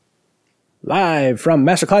Live from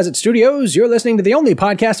Master Closet Studios, you're listening to the only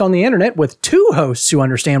podcast on the internet with two hosts who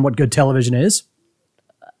understand what good television is.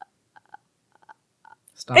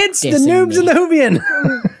 It's the Noobs and the Whovian.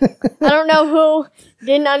 I don't know who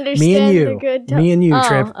didn't understand the good Me and you,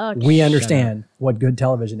 Trip. Okay. We understand what good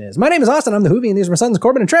television is. My name is Austin. I'm the Whovian. These are my sons,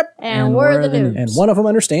 Corbin and Trip. And we're the Noobs. And one of them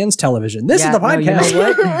understands television. This is the podcast. No,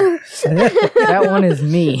 you know what? That one is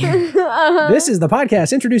me. This is the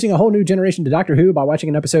podcast introducing a whole new generation to Doctor Who by watching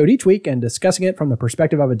an episode each week and discussing it from the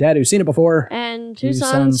perspective of a dad who's seen it before. And two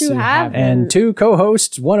sons who have. And two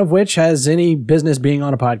co-hosts, one of which has any business being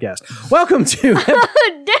on a podcast. Welcome to...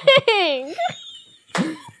 Dang!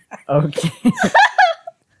 Okay.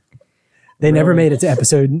 They never made it to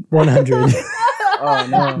episode 100. Oh,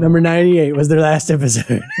 no. Number 98 was their last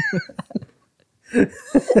episode.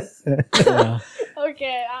 Yeah.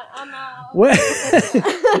 Okay, I'm out. What?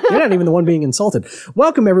 You're not even the one being insulted.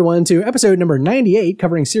 Welcome, everyone, to episode number 98,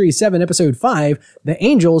 covering Series 7, Episode 5, The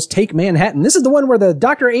Angels Take Manhattan. This is the one where the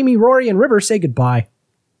Dr. Amy, Rory, and River say goodbye.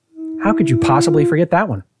 How could you possibly forget that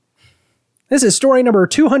one? This is story number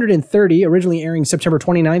 230, originally airing September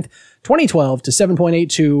 29th, 2012 to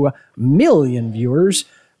 7.82 million viewers.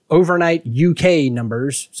 Overnight UK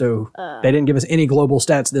numbers, so they didn't give us any global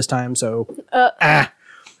stats this time, so...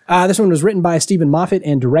 this one was written by Stephen Moffat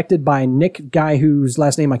and directed by Nick Guy, whose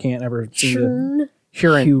last name I can't ever seem to...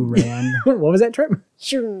 Huron. What was that, Trip?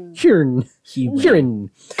 Huron.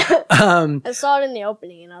 I saw it in the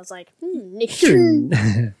opening and I was like, Nick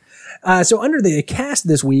Huron. So under the cast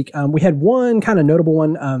this week, we had one kind of notable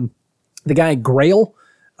one. The guy Grail.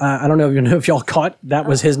 I don't know if y'all caught that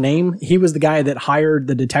was his name. He was the guy that hired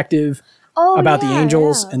the detective about the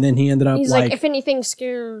angels, and then he ended up He's like, if anything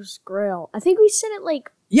scares Grail. I think we said it like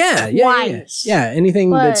twice. Yeah.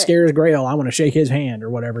 Anything that scares Grail, I want to shake his hand or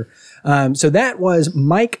whatever. So that was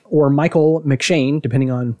Mike or Michael McShane, depending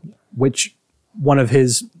on which one of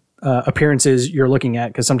his appearances you're looking at,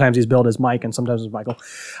 because sometimes he's billed as Mike and sometimes as Michael.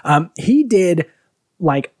 He did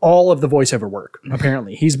like all of the voiceover work,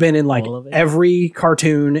 apparently. He's been in like every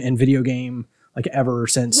cartoon and video game like ever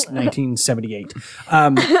since 1978.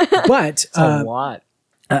 But a lot.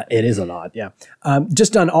 It is a lot, yeah.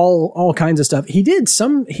 Just done all kinds of stuff. He did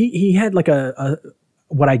some, he had like a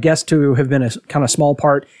what I guess to have been a kind of small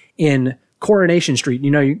part in Coronation Street. You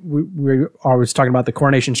know, we always talking about the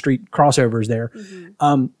Coronation Street crossovers there.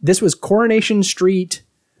 Mm-hmm. This was Coronation Street,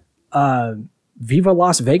 Viva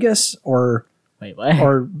Las Vegas, or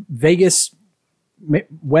Vegas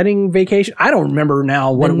Wedding Vacation. I don't remember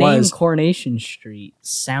now what it was. The name Coronation Street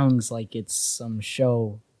sounds like it's some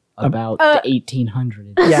show about the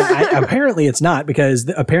 1800s. Yeah, apparently it's not,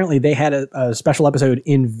 because apparently they had a special episode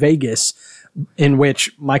in Vegas in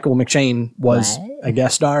which Michael McShane was a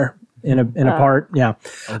guest star in a part. Yeah.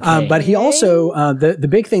 Okay. But he also, the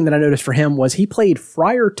big thing that I noticed for him was he played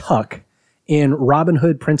Friar Tuck in Robin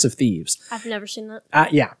Hood, Prince of Thieves. I've never seen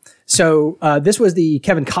that. Yeah. So this was the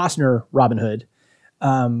Kevin Costner Robin Hood,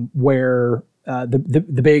 where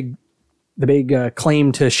the big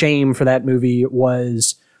claim to shame for that movie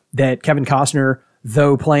was that Kevin Costner,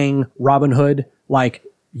 though playing Robin Hood, like,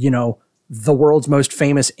 you know, the world's most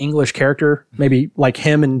famous English character, maybe like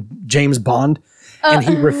him and James Bond, and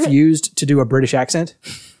he refused to do a British accent.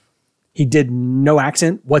 He did no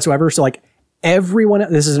accent whatsoever. So like everyone,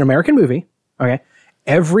 this is an American movie. Okay.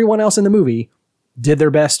 Everyone else in the movie did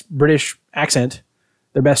their best British accent,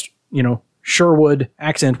 their best, you know, Sherwood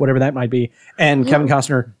accent, whatever that might be. And Kevin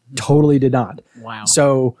Costner totally did not. Wow.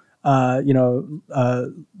 So, Lieutenant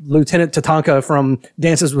Tatanka from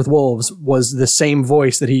Dances with Wolves was the same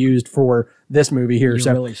voice that he used for this movie here.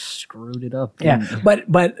 You really screwed it up. Yeah.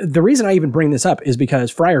 But the reason I even bring this up is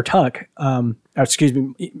because Friar Tuck, Michael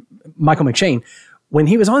McShane, when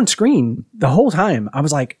he was on screen the whole time, I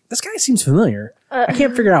was like, this guy seems familiar. I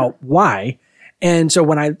can't figure out why. And so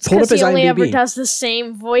when I pulled up his IMDb, he only ever does the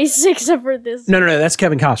same voice except for this. No, that's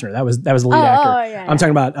Kevin Costner. That was the lead actor. Yeah, I'm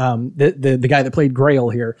talking about the guy that played Grail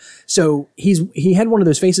here. So he had one of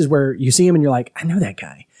those faces where you see him and you're like, I know that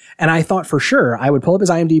guy. And I thought for sure I would pull up his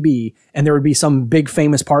IMDb and there would be some big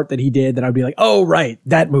famous part that he did that I'd be like, oh right,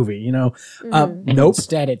 that movie, you know. Nope.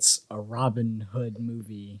 Instead, it's a Robin Hood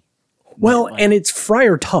movie. Well, and it's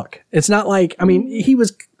Friar Tuck. It's not like, I mean, he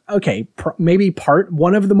was okay, maybe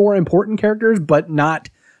one of the more important characters, but not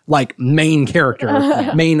like main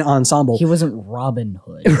character, main ensemble. He wasn't Robin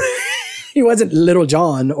Hood. He wasn't Little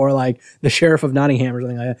John or like the Sheriff of Nottingham or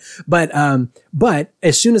something like that. But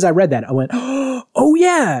as soon as I read that, I went, oh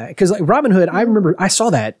yeah. Because like Robin Hood, I remember I saw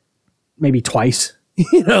that maybe twice.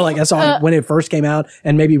 You know, like I saw it when it first came out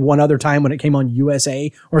and maybe one other time when it came on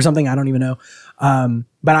USA or something. I don't even know.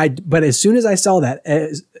 But as soon as I saw that,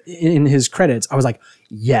 in his credits, I was like,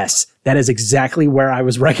 yes, that is exactly where I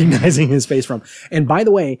was recognizing his face from. And by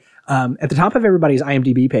the way, at the top of everybody's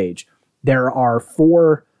IMDb page, there are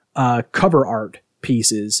 4 cover art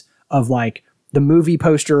pieces of like the movie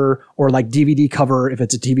poster or like DVD cover, if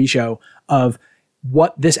it's a TV show, of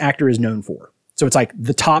what this actor is known for. So it's like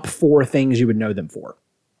the top 4 things you would know them for.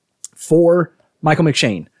 For Michael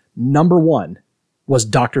McShane, number 1 was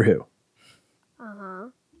Doctor Who.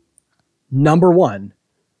 Number 1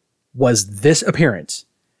 was this appearance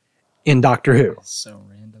in Doctor Who. So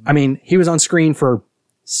random. I mean, he was on screen for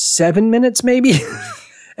 7 minutes, maybe.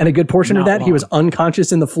 And a good portion of Not that, he long. was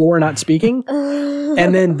unconscious in the floor, not speaking.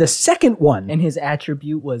 And then the second one, And his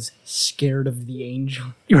attribute was scared of the angel.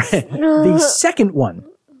 the second one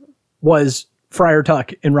was Friar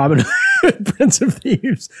Tuck in Robin Hood, Prince of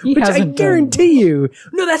Thieves, He which I hasn't done- guarantee you.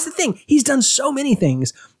 No, that's the thing. He's done so many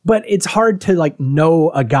things, but it's hard to like know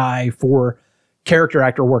a guy for character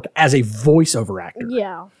actor work as a voiceover actor.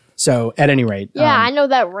 Yeah. So at any rate, Yeah, I know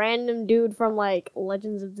that random dude from like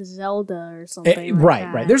Legends of Zelda or something. like right,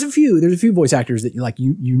 that. right. There's a few voice actors that you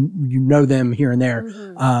know them here and there.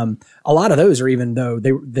 A lot of those are even though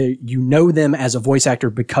they you know them as a voice actor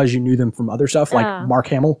because you knew them from other stuff like Mark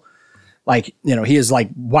Hamill. Like, you know, he is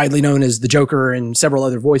like widely known as the Joker and several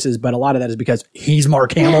other voices, but a lot of that is because he's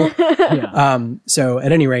Mark Hamill. Yeah. So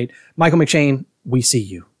at any rate, Michael McShane, we see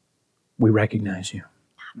you. We recognize you.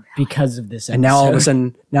 Because of this episode. And now all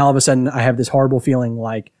of a sudden I have this horrible feeling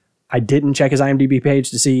like I didn't check his IMDb page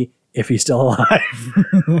to see if he's still alive.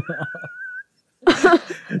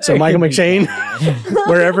 So Michael McShane,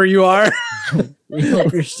 wherever you are,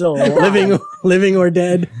 You're still alive. living or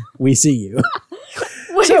dead, we see you.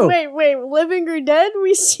 Wait, living or dead?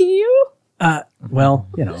 We see you? Well,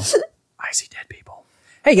 you know, I see dead people.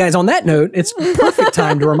 Hey guys, on that note, it's perfect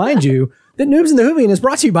time to remind you that Noobs in the Whovian is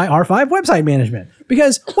brought to you by R5 Website Management.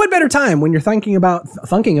 Because what better time when you're thinking about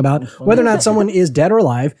whether or not someone is dead or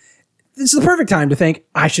alive? This is the perfect time to think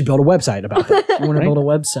I should build a website about that. You want to build a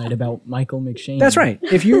website about Michael McShane. That's right.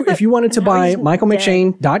 If you wanted to buy he's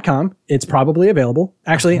michaelmcshane.com, it's probably available.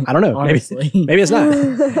 Actually, I don't know. Honestly. Maybe it's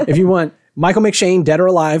not. If you want michaelmcshane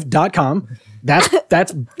deadoralive.com,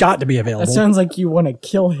 that's got to be available. That sounds like you want to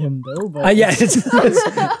kill him, though. But Yeah, it's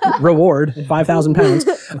reward, 5,000 pounds.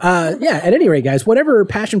 Yeah, at any rate, guys, whatever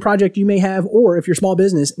passion project you may have, or if your small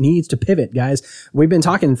business needs to pivot, guys, we've been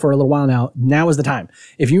talking for a little while now. Now is the time.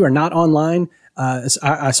 If you are not online,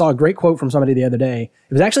 I saw a great quote from somebody the other day.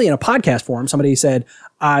 It was actually in a podcast forum. Somebody said,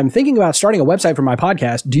 I'm thinking about starting a website for my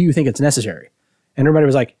podcast. Do you think it's necessary? And everybody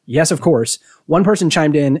was like, yes, of course. One person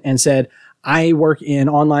chimed in and said, I work in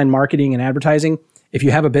online marketing and advertising. If you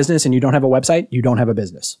have a business and you don't have a website, you don't have a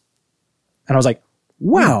business. And I was like,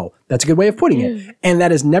 wow, that's a good way of putting it. And that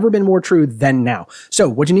has never been more true than now. So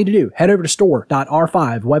what you need to do, head over to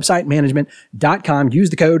store.r5websitemanagement.com. Use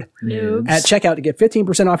the code Noobs. at checkout to get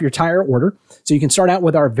 15% off your entire order. So you can start out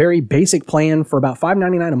with our very basic plan for about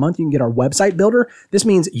 $5.99 a month. You can get our website builder. This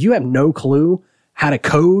means you have no clue how to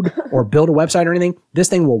code or build a website or anything. This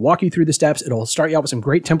thing will walk you through the steps. It'll start you out with some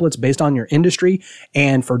great templates based on your industry.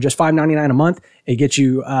 And for just $5.99 a month, it gets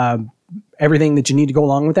you everything that you need to go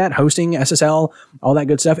along with that, hosting, SSL, all that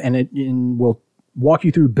good stuff. And it will walk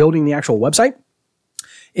you through building the actual website.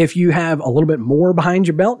 If you have a little bit more behind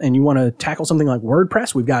your belt and you want to tackle something like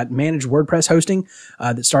WordPress, we've got managed WordPress hosting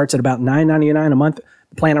that starts at about $9.99 a month.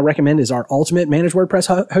 The plan I recommend is our ultimate managed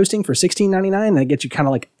WordPress hosting for $16.99. That gets you kind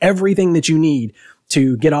of like everything that you need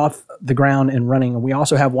to get off the ground and running. And we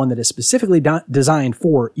also have one that is specifically designed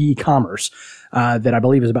for e-commerce that I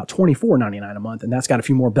believe is about $24.99 a month. And that's got a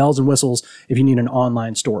few more bells and whistles if you need an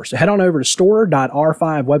online store. So head on over to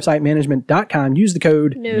store.r5websitemanagement.com. Use the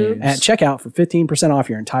code Noobs. at checkout for 15% off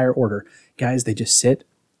your entire order. Guys, they just sit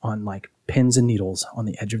on like pins and needles on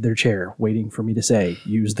the edge of their chair waiting for me to say,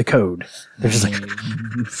 use the code. They're just like...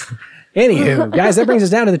 Anywho, guys, that brings us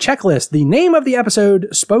down to the checklist. The name of the episode,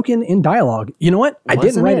 spoken in dialogue. You know what? I didn't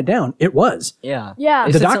Wasn't write it? it down. It was. Yeah. Yeah. It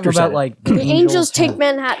The said doctor something said about it. like The angels take have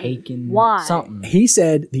Manhattan. taken Why? something. He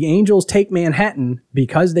said the angels take Manhattan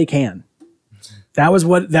because they can. That was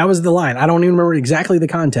the line. I don't even remember exactly the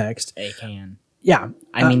context. They can. Yeah.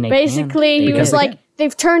 I mean, they Basically, can. he Because was they like, can.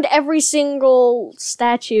 they've turned every single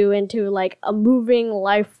statue into like a moving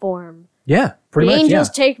life form. Yeah, pretty The much. angels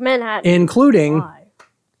Yeah. take Manhattan. Including Why?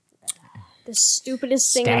 The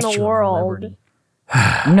stupidest thing Statue in of the world. Liberty.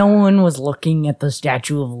 No one was looking at the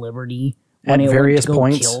Statue of Liberty when At it various went to go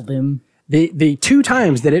points. kill them. the two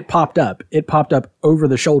times that it popped up over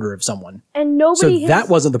the shoulder of someone. And So nobody that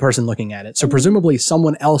wasn't the person looking at it. So presumably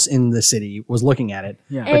someone else in the city was looking at it.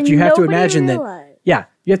 Yeah. But And you have to nobody imagine realized. that, yeah,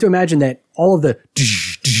 you have to imagine that all of the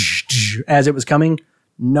as it was coming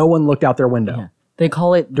no one looked out their window. Yeah. They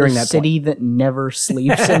call it During the that city that never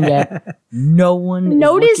sleeps, and yet no one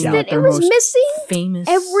Noticed is looking that out it their was most missing famous.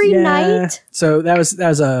 every night. So that was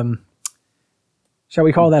shall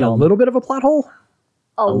we call that a little bit of a plot hole?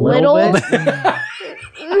 A little. bit.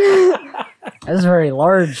 That's a very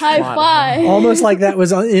large. High plot. five. Almost like that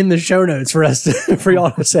was in the show notes for us for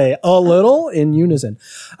y'all to say a little in unison.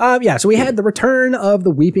 So we had the return of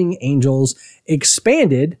the Weeping Angels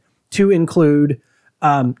expanded to include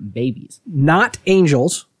Babies not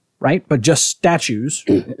angels, right, but just statues.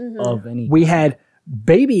 of any We had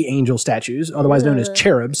baby angel statues, otherwise known as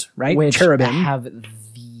cherubs, right? which Cherubim. have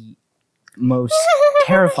the most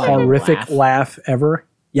terrifying Horrific laugh ever.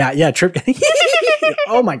 Yeah, Trip.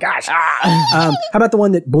 Oh my gosh. How about the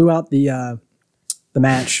one that blew out the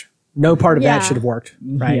match? No part of that Yeah. should have worked,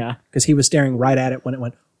 right? Yeah. Because he was staring right at it when it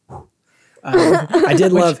went. I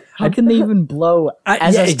did love. How can they even blow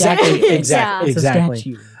as a statue? exactly. It's a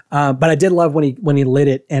statue. But I did love when he lit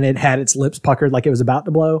it and it had its lips puckered like it was about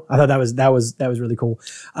to blow. I thought that was really cool.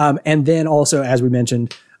 And then also, as we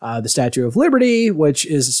mentioned, the Statue of Liberty, which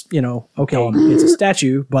is it's a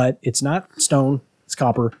statue, but it's not stone. It's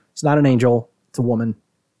copper. It's not an angel. It's a woman.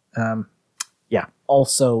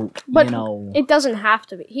 Also, But it it doesn't have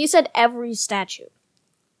to be. He said every statue.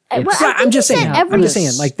 It's- Well, I Yeah, think I'm just he said saying. every I'm just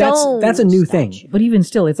saying. Like that's a new thing. statue but even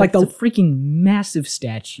still, it's Like like the- the freaking massive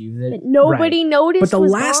statue that that nobody noticed. But the was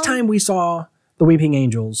last gone. time we saw the Weeping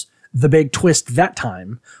Angels, the big twist that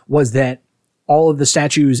time was that all of the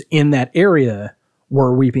statues in that area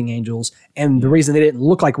were Weeping Angels, and the reason they didn't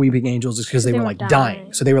look like Weeping Angels is because they were like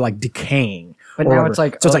dying, so they were like decaying. But or now whatever. it's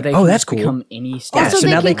like, so it's like, they oh, can that's just cool. become any statue. Also, so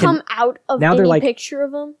they now can they can- come out of now they're any like- picture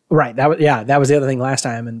of them. Right. That was the other thing last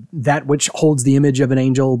time, and that which holds the image of an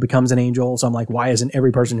angel becomes an angel. So I'm like, why isn't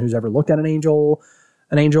every person who's ever looked at an angel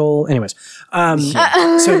an angel? Anyways,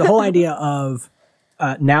 so the whole idea of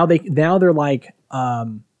now they're like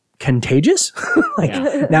contagious.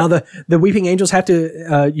 Now the Weeping Angels have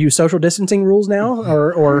to use social distancing rules now,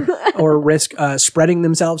 or risk spreading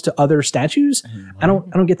themselves to other statues. I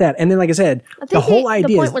don't get that. And then, like I said, I think the whole the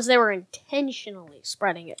idea point is. was they were intentionally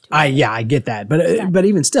spreading it. To I get that, but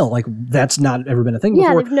even still, like that's not ever been a thing Yeah,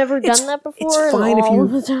 before. they've never done that before, It's and fine if all you.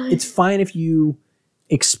 the time. It's fine if you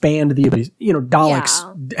expand the abilities.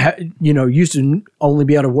 Daleks, used to only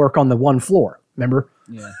be able to work on the one floor. Remember,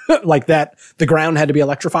 like that. The ground had to be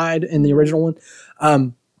electrified in the original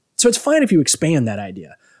one. So it's fine if you expand that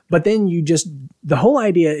idea, but then the whole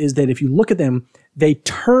idea is that if you look at them, they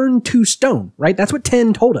turn to stone. Right? That's what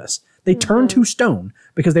 10 told us. They turn to stone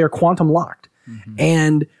because they are quantum locked.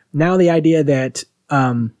 And now the idea that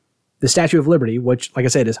the Statue of Liberty, which, like I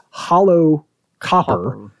said, is hollow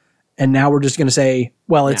copper, and now we're just going to say,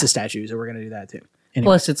 well, it's a statue, so we're going to do that too. Anyway.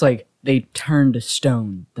 Plus, it's like they turn to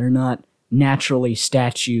stone. They're not naturally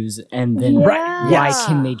statues, and then Right, why yes.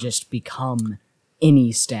 can they just become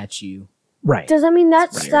any statue? Right. Does that mean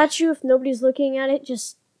that statue, if nobody's looking at it,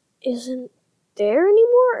 just isn't there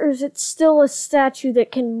anymore? Or is it still a statue that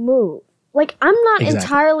can move? Like, I'm not Exactly.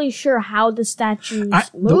 entirely sure how the statues the-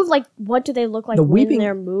 move. Like, what do they look like the when weeping-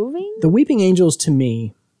 they're moving? The Weeping Angels to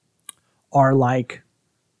me are like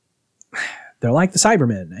they're like the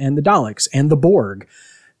Cybermen and the Daleks and the Borg.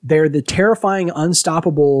 They're the terrifying,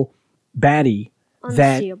 unstoppable baddie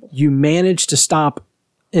that Unseeable. you manage to stop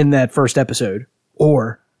in that first episode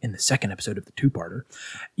or in the second episode of the two-parter.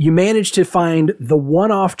 You manage to find the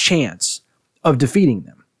one-off chance of defeating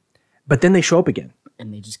them, but then they show up again.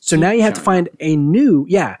 And they just So now you have to find a new,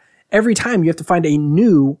 every time you have to find a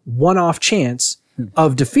new one-off chance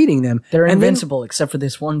of defeating them. They're And then invincible except for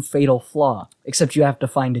this one fatal flaw. Except you have to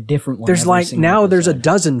find a different one. there's every like, single now there's a episode.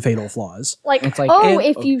 dozen fatal flaws. Like, It's like- oh, and-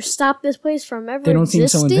 if you stop this place from ever They don't seem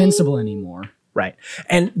so existing? invincible anymore. Right.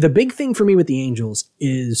 And the big thing for me with the Angels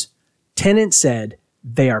is Tennant said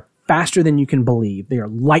they are faster than you can believe. They are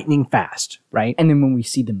lightning fast, right? And then when we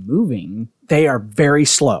see them moving, They are very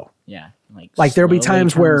slow. like there'll be slowly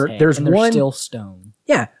times turns where head, there's and they're one- still stone.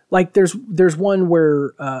 Yeah. Like there's one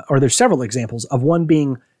where, or there's several examples of one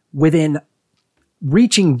being within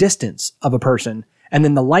reaching distance of a person. And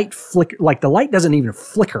then the light flicker, like the light doesn't even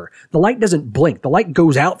flicker. The light doesn't blink. The light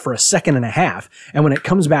goes out for a second and a half. And when it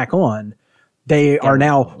comes back on, they are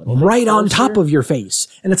now right on top of your face.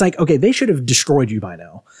 And it's like, okay, they should have destroyed you by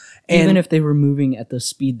now. And Even if they were moving at the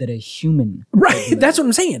speed that a human. right, that's what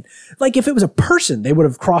I'm saying. Like if it was a person, they would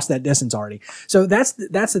have crossed that distance already. So that's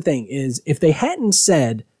the thing is if they hadn't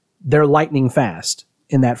said they're lightning fast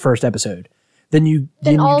in that first episode, then you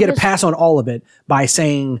all get a this- pass on all of it by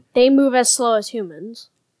saying They move as slow as humans.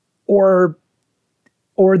 or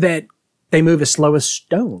that They move as slow as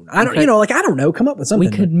stone. I don't, I don't know. Come up with something.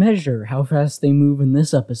 We could measure how fast they move in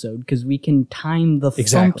this episode because we can time the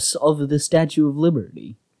thumps of the Statue of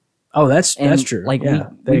Liberty. Oh, that's true. Like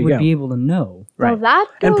we would be able to know. Right. Well, that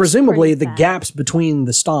and goes presumably the pretty fast. gaps between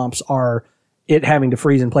the stomps are it having to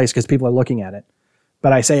freeze in place because people are looking at it.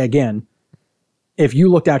 But I say again, if you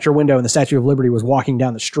looked out your window and the Statue of Liberty was walking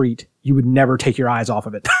down the street, you would never take your eyes off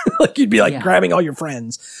of it. Like you'd be like grabbing all your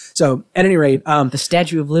friends. So at any rate, the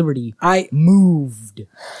Statue of Liberty moved.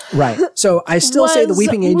 Right. So I still say the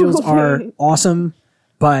Weeping Angels are awesome,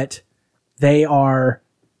 but they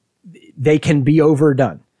can be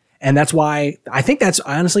overdone. And that's why I think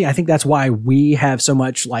that's why we have so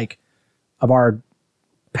much like of our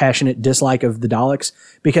passionate dislike of the Daleks,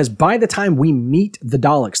 because by the time we meet the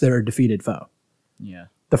Daleks, they're a defeated foe. Yeah.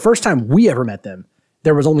 The first time we ever met them,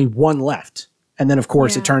 there was only one left. And then of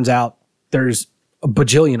course it turns out there's a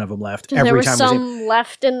bajillion of them left. There was some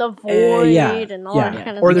left in the void and all that kind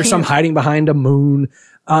of thing. Or there's some hiding behind a moon.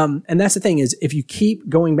 And that's the thing is if you keep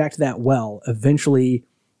going back to that well, eventually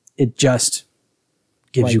it just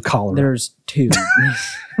gives you cholera. There's two.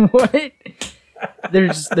 What?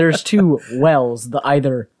 There's two wells.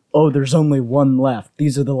 There's only one left.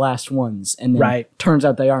 These are the last ones. And then turns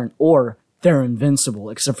out they aren't. Or they're invincible,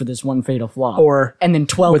 except for this one fatal flaw. And then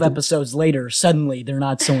 12 episodes later, suddenly they're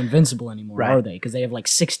not so invincible anymore, are they? Because they have like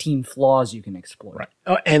 16 flaws you can explore. Right.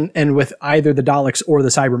 Oh, and with either the Daleks or the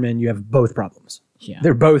Cybermen, you have both problems. Yeah.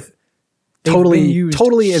 They're both totally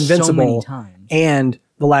invincible so many times. And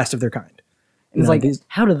the last of their kind. It's like,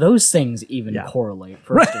 how do those things even correlate,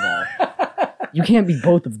 first of all? You can't be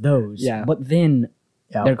both of those. Yeah. But then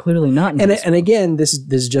they're clearly not invincible. And again, this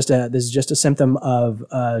is just a symptom of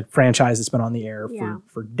a franchise that's been on the air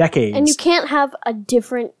for decades. And you can't have a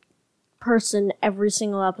different person every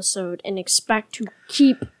single episode and expect to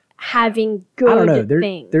keep having good I don't know.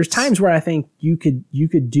 things. There's times where I think you could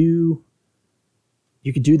do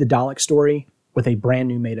the Dalek story with a brand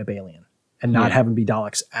new made up alien and not have them be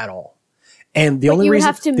Daleks at all. And the only reason you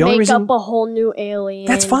have to make up a whole new alien.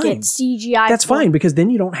 That's fine. Get CGI. That's fine because then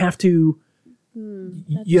you don't have to.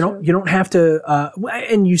 You don't have to.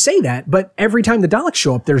 And you say that, but every time the Daleks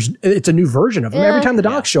show up, it's a new version of them. Every time the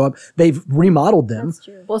Daleks show up, they've remodeled them. That's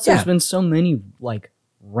true. Plus, there's been so many like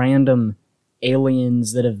random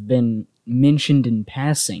aliens that have been mentioned in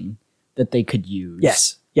passing that they could use.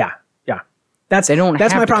 Yes. Yeah. That's they don't.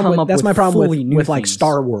 That's have my to problem. come up That's my problem with like things.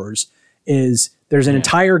 Star Wars. Is there's an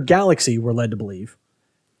entire galaxy we're led to believe,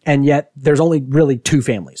 and yet there's only really two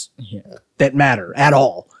families that matter at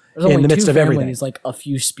all in the midst of everything. There's like a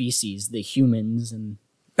few species, the humans and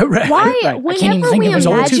Why? I can't even think of There's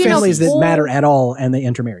only two imagine families a that full- matter at all, and they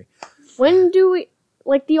intermarry. When do we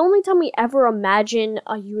the only time we ever imagine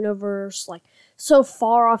a universe like so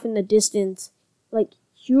far off in the distance, like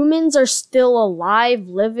humans are still alive,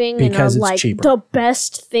 living, Because and it's are like cheaper. the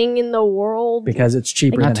best thing in the world. Because it's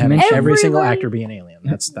cheaper Not than to having mention- every single Everybody- actor be an alien.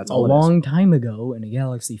 That's a all it is. long time ago in a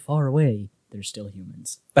galaxy far away, there's still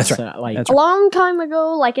humans. That's right. So, like That's a long time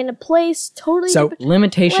ago, like in a place totally So- different.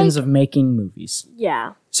 limitations of making movies.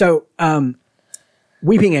 Yeah. So,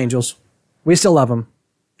 Weeping Angels, we still love them.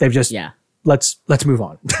 They've just let's move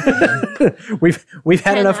on. we've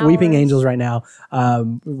had 10 enough Weeping hours. Angels right now.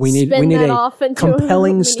 We need Spin that a off into a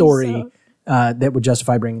compelling story minisode. that would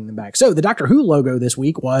justify bringing them back. So the Doctor Who logo this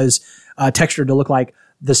week was textured to look like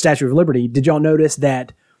the Statue of Liberty. Did y'all notice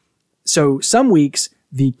that? So some weeks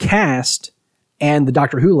the cast and the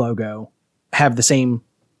Doctor Who logo have the same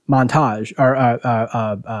montage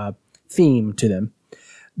or theme to them.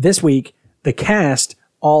 This week the cast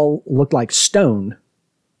all looked like stone.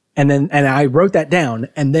 And I wrote that down.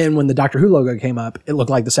 And then when the Doctor Who logo came up, it looked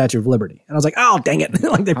like the Statue of Liberty. And I was like, oh, dang it.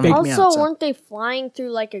 Like they faked me out. Also, So weren't they flying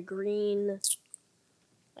through like a green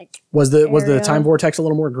was the area? time vortex a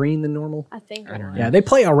little more green than normal? I think. Yeah, they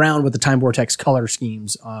play around with the time vortex color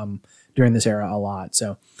schemes during this era a lot.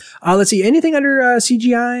 So let's see. Anything under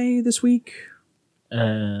CGI this week?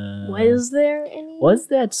 Was there any? Was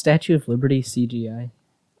that Statue of Liberty CGI?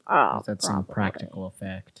 Oh, That's some probably. practical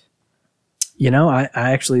effect. You know, I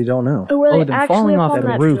actually don't know. Or were Oh, they them actually falling up off on the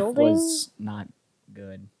that roof building? was not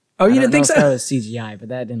good. Oh, you I didn't don't think know so? if that was CGI, but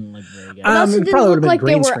that didn't look very good. It also it didn't probably look would've been like they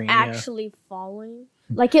green were screen, yeah. actually falling.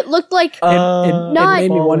 Like it looked like, It Not-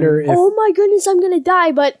 made me wonder if oh my goodness, I'm gonna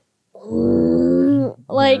die. But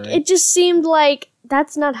like Right. it just seemed like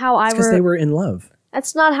that's not how I because would. they were in love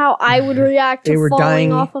That's not how I would react They to were falling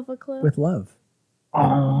dying off of a cliff. with love.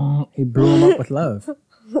 He blew them up with love.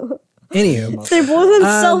 Anywho, They blew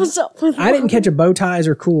themselves up with. I didn't love. catch a bow ties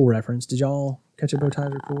or cool reference. Did y'all catch a bow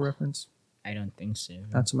ties or cool reference? I don't think so.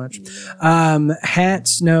 Not so much.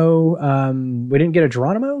 Hats, no. We didn't get a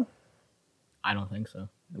Geronimo. I don't think so.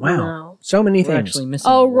 Wow. No. So many We're things. actually missing.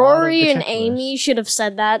 Oh, a lot of Rory the and checklist. Amy should have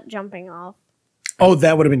said that jumping off. Oh,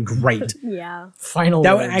 that would have been great. Yeah. Final.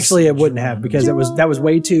 That would, words, actually it wouldn't have, because that was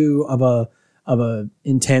way Geronimo. too of a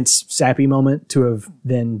intense sappy moment to have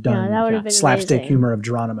then done that would have been slapstick amazing. humor of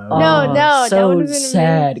Geronimo. No, that so would've been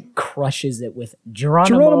sad. Crushes it with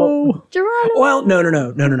Geronimo. Geronimo. Well,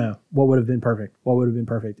 no. What would have been perfect? What would have been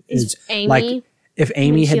perfect is Amy. like if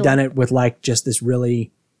Amy had she'll- done it with like just this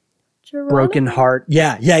really Geronimo. broken heart.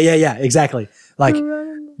 Yeah, exactly. Like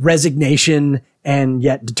Geronimo. resignation and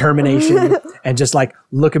yet determination, and just like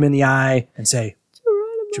look him in the eye and say,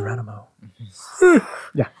 Geronimo.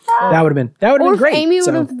 Yeah, that would have Or been if great. Amy would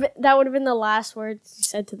So- have, that would have been the last words he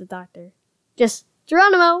said to the doctor. Just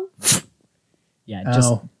Geronimo. Yeah,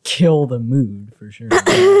 just Oh. kill the mood for sure.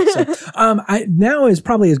 Now is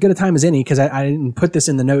probably as good a time as any, because I didn't put this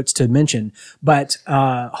in the notes to mention, but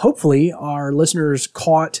hopefully our listeners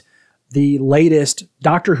caught the latest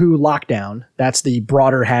Doctor Who lockdown. That's the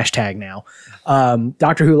broader hashtag now.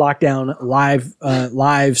 Doctor Who lockdown live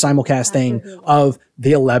simulcast thing of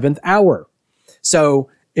the 11th hour. So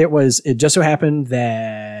it just so happened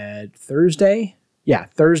that Thursday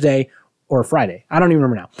or Friday, I don't even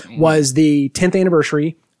remember now, was the 10th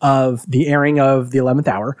anniversary of the airing of the 11th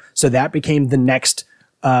hour. So that became the next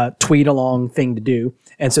tweet along thing to do.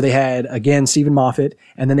 And so they had, again, Stephen Moffat,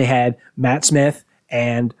 and then they had Matt Smith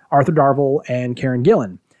and Arthur Darvill and Karen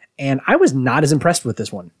Gillan. And I was not as impressed with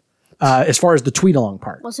this one as far as the tweet along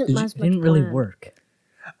part. Wasn't It much didn't really plan. work.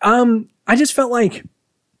 I just felt like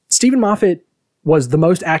Stephen Moffat was the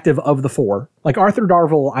most active of the four. Like Arthur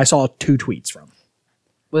Darvill, I saw 2 tweets from.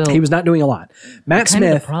 Well, He was not doing a lot. Matt kind of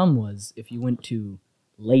Smith, the problem was if you went to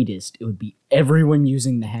latest, it would be everyone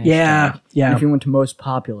using the hashtag. Yeah. And if you went to most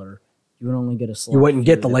popular, you would only get a select you wouldn't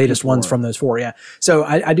get few the that latest people ones were- from those 4. Yeah. So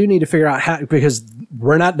I do need to figure out how, because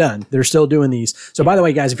we're not done. They're still doing these. So by the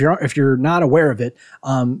way, guys, if you're not aware of it,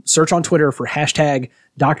 search on Twitter for hashtag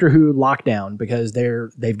Doctor Who lockdown, because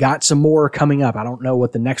they've got some more coming up. I don't know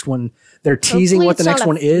what the next one, they're teasing Hopefully what the it's next not a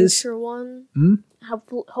one is. future one.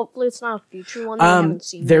 Hopefully it's not a future one that I haven't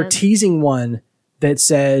seen They're yet. teasing one that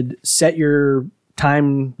said set your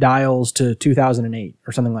time dials to 2008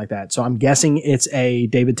 or something like that. So I'm guessing it's a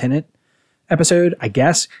David Tennant episode, I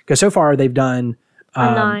guess, because so far they've done A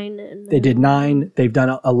 9. And they did 9, they've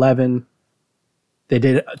done 11. They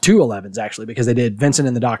did 2 11s actually, because they did Vincent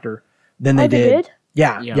and the Doctor. Then they Oh, they did?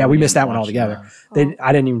 Yeah, Yeah, we we missed didn't that one watch altogether. that.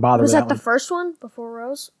 I didn't even bother Was with that that the one. first one before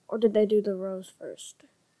Rose? Or did they do the Rose first?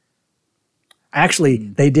 Actually,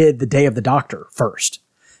 they did the Day of the Doctor first.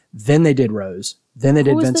 Then they did Rose. Then they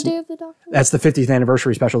did Who was Vincent. the Day of the Doctor? That's the 50th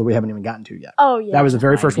anniversary special that we haven't even gotten to yet. Oh, yeah. That was the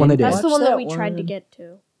very first one they did. That's the Watch one that that we tried to one. get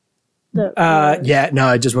to. The Rose. Yeah, no,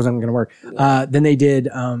 it just wasn't going to work. Then they did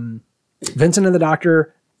Vincent and the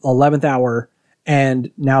Doctor, 11th hour, and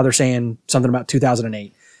now they're saying something about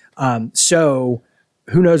 2008. So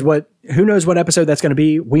who knows what episode that's going to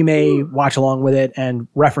be? We may watch along with it and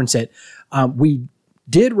reference it. We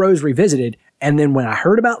did Rose Revisited, and then when I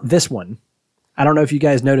heard about this one, I don't know if you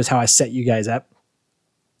guys noticed how I set you guys up.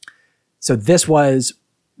 So this was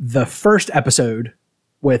the first episode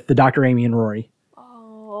with the Dr. Amy and Rory.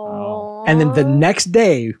 Oh. And then the next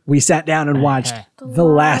day, we sat down and watched the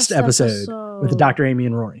last episode with the episode. Dr. Amy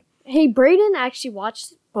and Rory. Hey, Brayden actually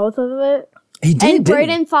watched both of it. He did, And didn't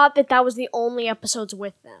he? Brayden thought that was the only episodes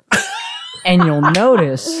with them. And you'll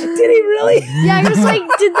notice Did he really? Yeah, he was like,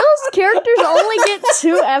 did those characters only get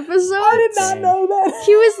 2 episodes? I did not know that.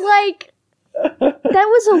 He was like, that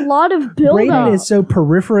was a lot of build Brayden up. is so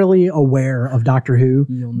peripherally aware of Doctor Who.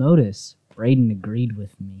 you'll notice Braden agreed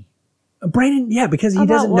with me. Brayden, yeah, because he About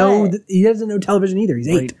doesn't know what? he doesn't know television either. He's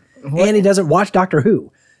 8, What? and he doesn't watch Doctor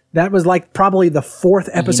Who. That was like probably the 4th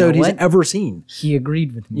episode he's what? ever seen. He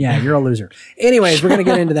agreed with me. Yeah, you're a loser. Anyways, we're going to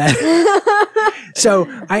get into that. So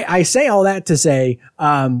I say all that to say,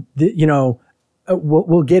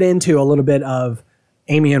 we'll get into a little bit of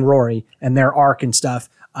Amy and Rory and their arc and stuff.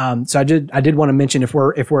 So I did want to mention if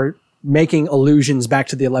we're making allusions back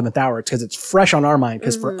to the 11th hour, it's because it's fresh on our mind.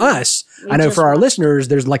 Because for us, I know just for our watched listeners,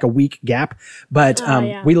 there's like a week gap, but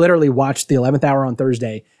yeah. we literally watched the 11th hour on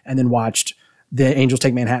Thursday and then watched The Angels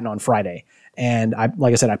Take Manhattan on Friday. And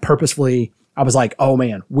like I said, I was like, oh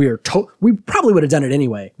man, we probably would have done it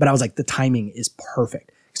anyway, but I was like, the timing is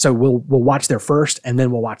perfect. So we'll watch their first and then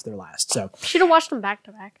we'll watch their last. So, Should have watched them back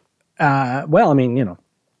to back. well, I mean,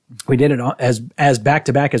 we did it as back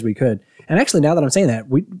to back as we could. And actually, now that I'm saying that,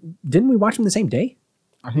 didn't we watch them the same day?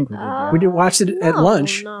 I think we did. Yeah. We did watch it at No,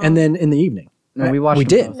 lunch no. and then in the evening. No, we watched We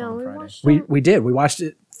them did. both No, on we Friday. watched We them. we did. We watched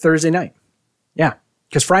it Thursday night. Yeah,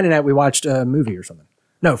 because Friday night we watched a movie or something.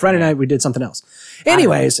 No, Friday night we did something else.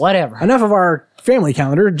 Anyways, whatever. Enough of our family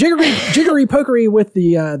calendar. Jiggery pokery with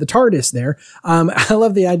the TARDIS there. I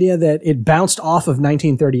love the idea that it bounced off of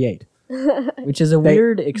 1938. Which is a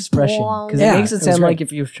weird expression because Yeah, it makes it it was sound great. like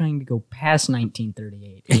if you were trying to go past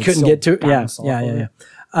 1938, He couldn't get to it. Yeah.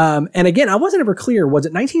 And again, I wasn't ever clear. Was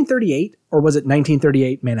it 1938 or was it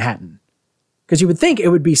 1938 Manhattan? Because you would think it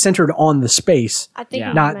would be centered on the space, I think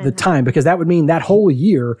Yeah. not the time, because that would mean that whole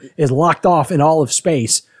year is locked off in all of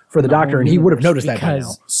space for the Doctor, and he would have noticed that by now.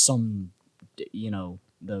 because some,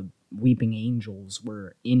 the Weeping Angels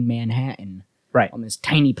were in Manhattan, Right. on this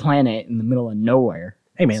tiny planet in the middle of nowhere.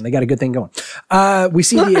 Hey man, they got a good thing going. We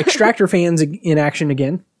see the Extractor fans in action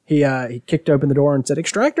again. He kicked open the door and said,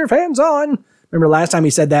 "Extractor fans on." Remember last time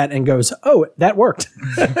he said that and goes, "Oh, that worked."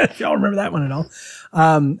 Y'all remember that one at all?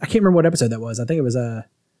 I can't remember what episode that was. I think it was I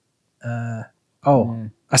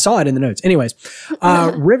saw it in the notes. Anyways,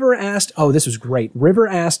 River asked, this was great. River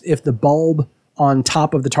asked if the bulb on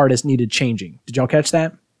top of the TARDIS needed changing. Did y'all catch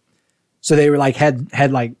that? So they were like,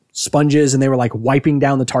 had like sponges and they were like wiping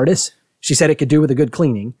down the TARDIS. She said it could do with a good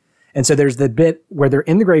cleaning. And so there's the bit where they're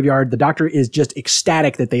in the graveyard. The Doctor is just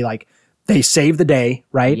ecstatic that they saved the day,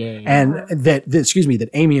 right? Yeah. And that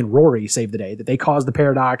Amy and Rory saved the day, that they caused the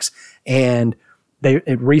paradox and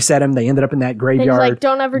it reset him. They ended up in that And he's graveyard. like,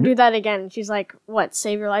 don't ever do that again. She's like, what,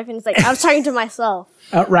 save your life? And he's like, I was talking to myself.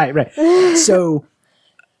 Right. So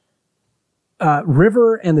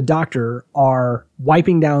River and the Doctor are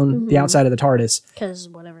wiping down the outside of the TARDIS. Because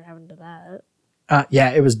whatever happened to that.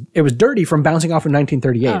 It was dirty from bouncing off in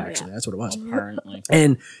 1938, actually. yeah. That's what it was. Apparently,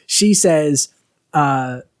 And she says,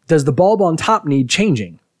 does the bulb on top need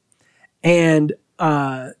changing? And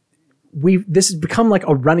this has become like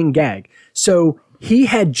a running gag. So he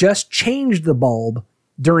had just changed the bulb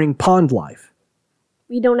during Pond Life.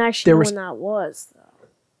 We don't actually know when that was, though.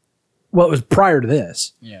 Well, it was prior to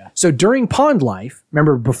this. yeah. So during Pond Life,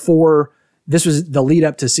 remember before this was the lead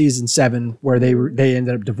up to season 7 where they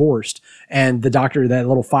ended up divorced, and the Doctor, that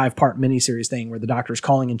little 5-part miniseries thing where the Doctor's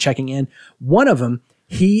calling and checking in. One of them,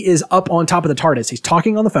 he is up on top of the TARDIS. He's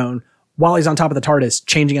talking on the phone while he's on top of the TARDIS,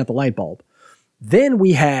 changing out the light bulb. Then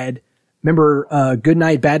we had, remember, Good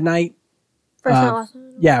Night, Bad Night? First night, last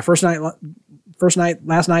night. Yeah, first night,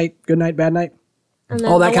 last night, good night, bad night. And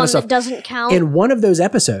then all that the kind of one stuff. that doesn't count. In one of those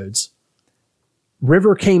episodes,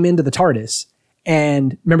 River came into the TARDIS,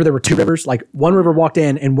 and remember there were 2 rivers. Like one river walked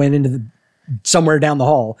in and went into somewhere down the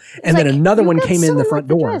hall, and then like, another you one got came in the someone front with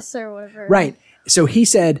the door. dress or whatever. Right. So he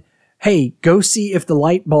said, "Hey, go see if the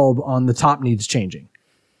light bulb on the top needs changing."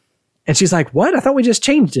 And she's like, "What? I thought we just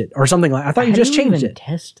changed it," or something like. I thought you just changed it.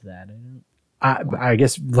 Test that. I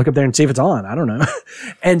guess look up there and see if it's on. I don't know.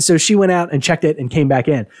 And so she went out and checked it and came back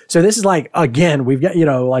in. So this is like, again, we've got,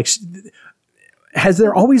 like, has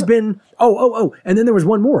there always been, and then there was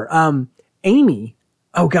one more. Amy,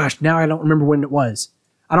 oh gosh, now I don't remember when it was.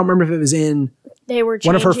 I don't remember if it was in They were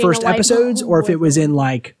one of her changing first a light episodes bulb or if it was in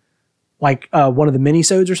like one of the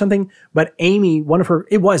minisodes or something. But Amy, it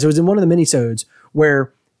was in one of the minisodes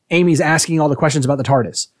where Amy's asking all the questions about the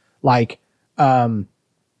TARDIS. Like,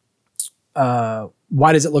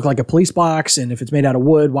 why does it look like a police box? And if it's made out of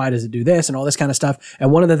wood, why does it do this and all this kind of stuff?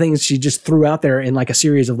 And one of the things she just threw out there in like a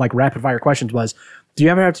series of like rapid fire questions was, do you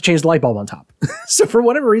ever have to change the light bulb on top? So for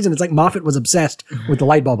whatever reason, it's like Moffat was obsessed with the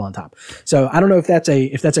light bulb on top. So I don't know if that's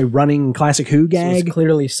a running Classic Who So gag. it's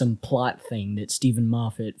clearly some plot thing that Stephen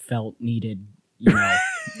Moffat felt needed,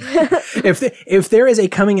 If there is a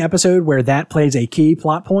coming episode where that plays a key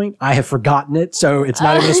plot point, I have forgotten it, so it's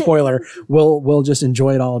not even a spoiler. We'll just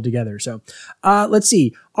enjoy it all together. So, let's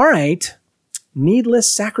see. All right,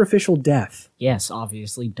 needless sacrificial death. Yes,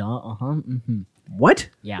 obviously. Duh. Mm-hmm. What?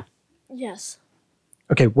 Yeah. Yes.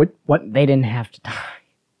 Okay. What? They didn't have to die.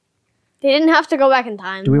 They didn't have to go back in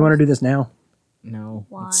time. Do we want to do this now? No.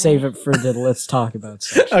 Why? Let's save it for the let's talk about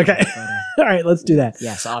section. Okay. But, All right, let's do that.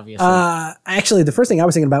 yes, obviously. Actually, the first thing I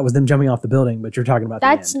was thinking about was them jumping off the building, but you're talking about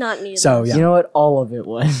That's the end. not needed. So yeah. You know what? All of it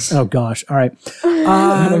was. Oh gosh. All right. of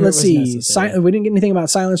it Let's was see. necessary. We didn't get anything about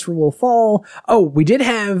Silence Will Fall. Oh, we did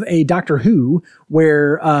have a Doctor Who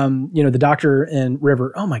where, the Doctor and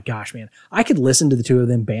River. Oh my gosh, man. I could listen to the two of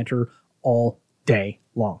them banter all day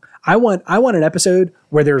long. I want an episode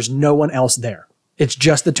where there's no one else there. It's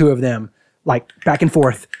just the two of them, like back and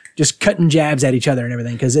forth, just cutting jabs at each other and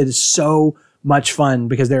everything. Cause it is so much fun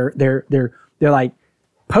because they're like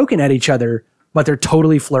poking at each other, but they're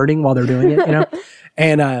totally flirting while they're doing it,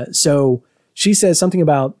 And so she says something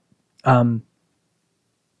about the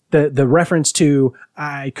reference to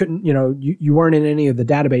I couldn't, you weren't in any of the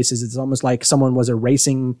databases. It's almost like someone was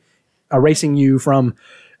erasing you from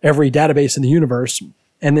every database in the universe.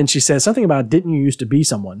 And then she says something about, didn't you used to be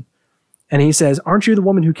someone? And he says, aren't you the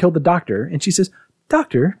woman who killed the doctor? And she says,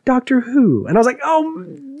 Doctor who? And I was like, oh,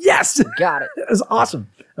 yes. Got it. It was awesome.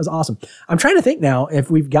 It was awesome. I'm trying to think now if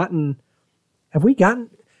we got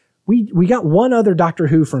one other Doctor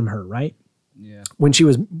Who from her, right? Yeah. When she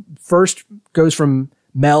was first goes from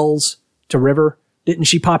Mel's to River, didn't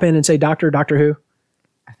she pop in and say Doctor Who?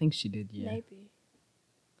 I think she did, yeah. Maybe.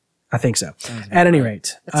 I think so. At any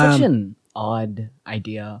rate. It's such an odd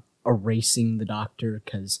idea, erasing the Doctor,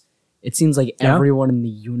 because it seems like everyone in the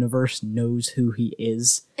universe knows who he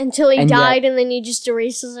is. Until he died, and then he just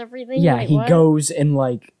erases everything? Yeah, like, he what? goes and,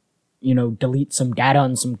 like, you know, deletes some data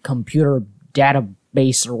on some computer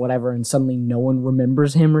database or whatever, and suddenly no one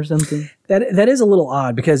remembers him or something. That is a little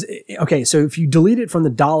odd because, okay, so if you delete it from the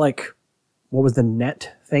Dalek, what was the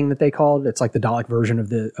net thing that they called? It's like the Dalek version of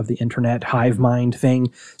the internet hive mind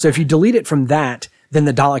thing. So if you delete it from that, then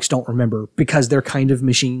the Daleks don't remember because they're kind of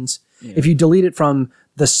machines. Yeah. If you delete it from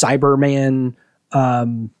the Cyberman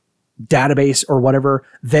database or whatever,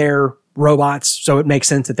 they're robots, so it makes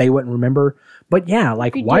sense that they wouldn't remember. But yeah,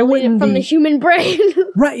 like why wouldn't it from the human brain?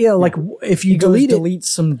 Right, yeah, like if you delete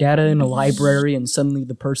some data in a library and suddenly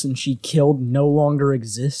the person she killed no longer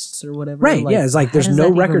exists or whatever. Right, like, yeah, it's like there's no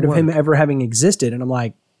record of him ever having existed, and I'm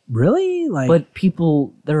like, really? Like, but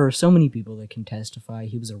there are so many people that can testify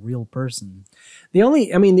he was a real person. The only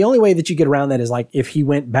way that you get around that is like if he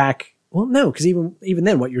went back. Well, no, because even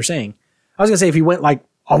then, what you're saying, I was gonna say if he went like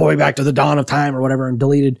all the way back to the dawn of time or whatever and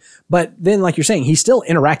deleted, but then like you're saying, he still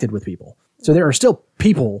interacted with people, so there are still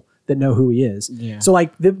people that know who he is. Yeah. So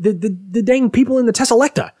like the dang people in the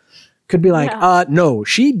Tesselecta could be like, no,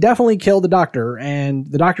 she definitely killed the Doctor, and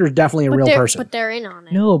the Doctor is definitely a real person. But they're in on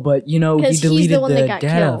it. No, but you know, he deleted the data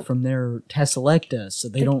killed. from their Tesselecta, so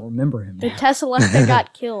they don't remember him. The Tesselecta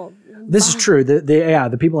got killed. This is true.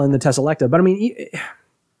 The people in the Tesselecta, but I mean,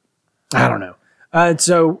 I don't know.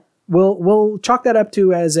 So we'll chalk that up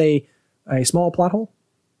to as a small plot hole.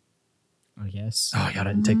 Oh yes. Oh, y'all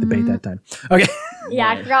didn't take the bait that time. Okay. Yeah,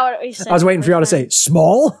 I forgot what we said. I was waiting for y'all to say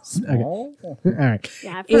small. Small? Okay. All right.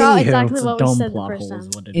 Yeah, I forgot Anywho, exactly It's a what we dumb said the plot first hole time. is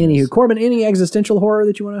what it Anywho, is. Corbin, any existential horror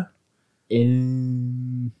that you want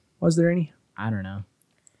to? Was there any? I don't know.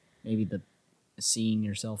 Maybe seeing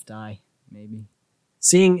yourself die. Maybe.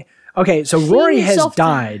 Okay, so Seeing Rory has yourself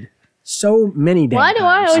died so many damn Why do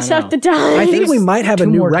I times. always I have to die? I think we might have a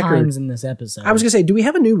Two new more record. times in this episode. I was gonna say, do we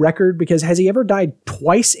have a new record? Because has he ever died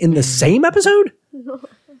twice in the same episode?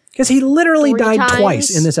 Because he literally 3 died times.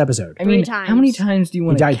 twice in this episode. I mean, 3 times. how many times do you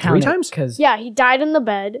want to died count 3 times? Because Yeah, he died in the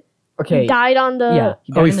bed. okay, He died on the. yeah, Oh,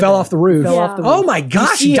 he died in fell bed. off the roof. Fell Yeah. off the Oh roof. my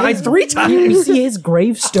gosh, see he died his- 3 times. We see his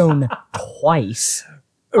gravestone twice.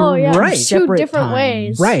 Oh yeah, Right. two Separate different times.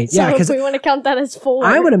 ways. Right, yeah, So 'cause if we want to count that as 4.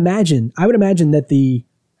 I would imagine that the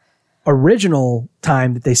original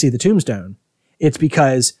time that they see the tombstone, it's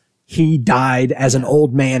because he died as an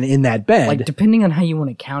old man in that bed. Like, depending on how you want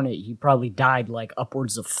to count it, he probably died like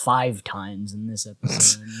upwards of 5 times in this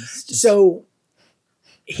episode. It's just- So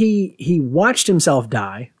he watched himself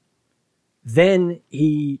die. Then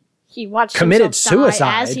he watched committed himself die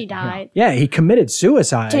suicide. as he died, Yeah, he committed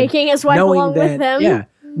suicide. taking his wife knowing along that, with him. Yeah,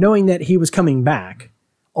 knowing that he was coming back,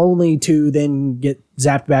 only to then get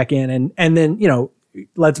zapped back in, and then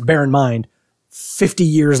let's bear in mind, 50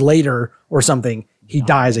 years later or something, he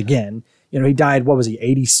dies again. He died. What was he?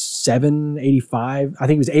 87, 85. I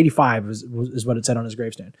think he was 85 is what it said on his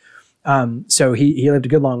gravestone. So he lived a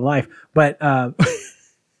good long life, but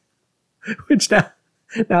which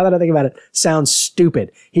now that I think about it, sounds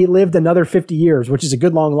stupid. He lived another 50 years, which is a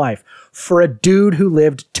good long life for a dude who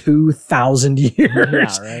lived 2,000 years.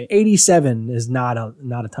 Yeah, right. 87 is not a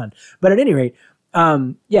ton. But at any rate,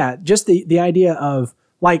 just the idea of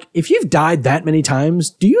like, if you've died that many times,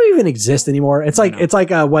 do you even exist anymore? It's like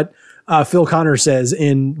what Phil Connors says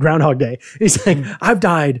in Groundhog Day. He's like, I've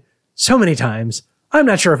died so many times, I'm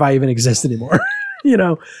not sure if I even exist anymore.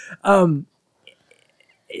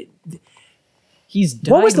 he's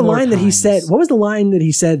died What was the more line that he times. said? What was the line that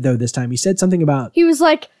he said though this time? He said something about, He was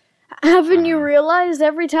like, "Haven't you realized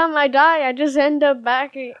every time I die, I just end up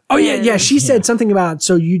back?" oh yeah. She said something about,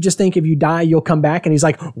 so you just think if you die, you'll come back. And he's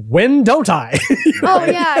like, when don't I? Oh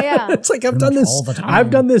yeah. It's like, I've Pretty done much this. all the time. I've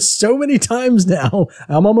done this so many times now.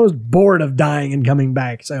 I'm almost bored of dying and coming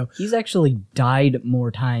back. So He's actually died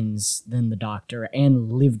more times than the Doctor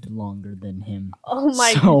and lived longer than him. Oh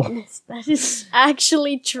my So- goodness, that is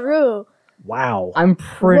actually true. wow. I'm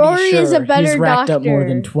pretty Rory sure is a better he's racked up more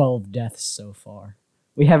than doctor. 12 deaths so far.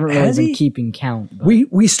 We haven't really Has been he? keeping count. But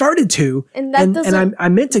We started to, And that doesn't- I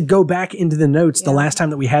meant to go back into the notes the last time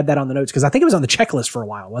that we had that on the notes, because I think it was on the checklist for a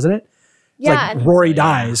while, wasn't it? It's Yeah, like Rory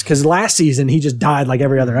dies because last season he just died like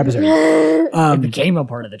every other episode. It became a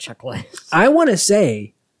part of the checklist. I want to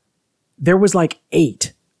say there was like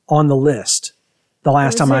 8 on the list the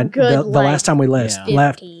last was time a good, the last time we Yeah.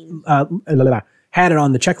 left 15. had it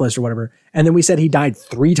on the checklist or whatever, and then we said he died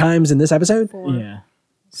 3 times in this episode. 4. Yeah.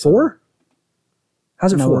 4?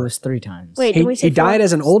 How's it No, 4? it was 3 times. Wait, did we say He died 4?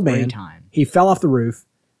 as an old 3 man. times. He fell off the roof,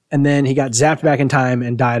 and then he got zapped back in time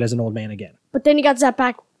and died as an old man again. But then he got zapped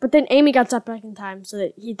back. But then Amy got zapped back in time, so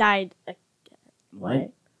that he died.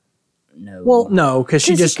 What? No. Well, no, because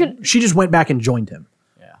she 'Cause he just went back and joined him.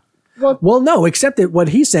 Yeah. Well, no, except that what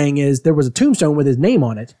he's saying is there was a tombstone with his name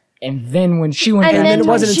on it, And then when she went And back, then it when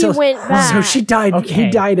wasn't she until went back. so she died. He Okay.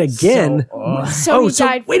 died again. So he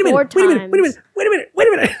died wait a minute, 4 wait a minute, times. wait a minute, wait a minute, wait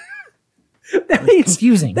a minute. That means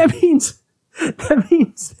confusing. That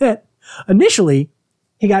means that initially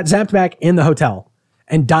he got zapped back in the hotel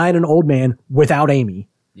and died an old man without Amy,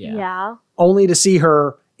 Yeah. only to see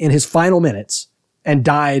her in his final minutes and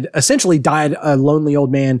essentially died a lonely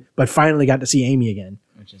old man, but finally got to see Amy again.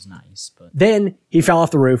 which is nice, but Then he fell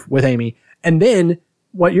off the roof with Amy. And then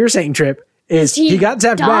what you're saying, Trip, is He he got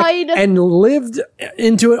zapped back died. and lived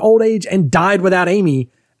into an old age and died without Amy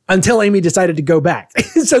until Amy decided to go back.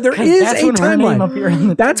 So there is that's a when her name appeared in timeline.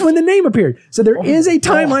 the- That's when the name appeared. So there is a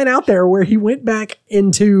timeline out there where he went back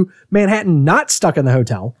into Manhattan, not stuck in the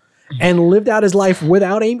hotel, and lived out his life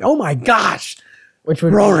without Amy. Oh my gosh. which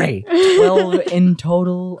would Rory. be 12 in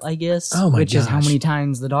total, I guess. Oh my which is how gosh. many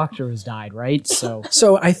times the Doctor has died, right? So,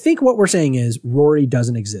 So I think what we're saying is Rory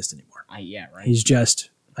doesn't exist anymore. yeah, right. He's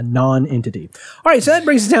just a non-entity. All right, so that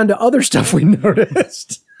brings us down to other stuff we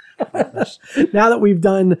noticed. Now that we've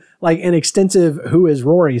done like an extensive "Who is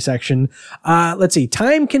Rory" section, let's see.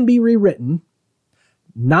 Time can be rewritten,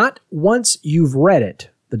 not once you've read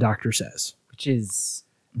it. The Doctor says. Which is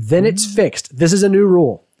Then it's fixed. This is a new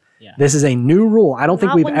rule. Yeah. This is a new rule. I don't think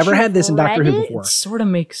Not we've once ever had you've this in Doctor read Who it? before. it sort of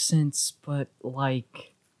makes sense, but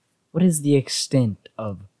like, what is the extent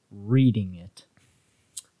of reading it?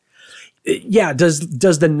 Yeah. Does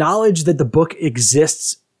the knowledge that the book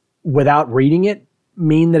exists without reading it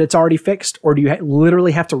mean that it's already fixed, or do you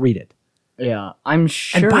literally have to read it? Yeah, I'm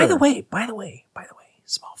sure. And by the way,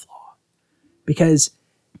 small flaw, because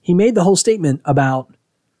he made the whole statement about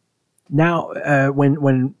now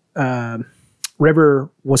when River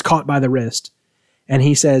was caught by the wrist, and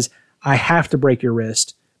he says, "I have to break your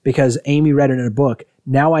wrist because Amy read it in a book.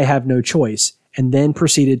 Now I have no choice," and then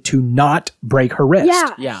proceeded to not break her wrist.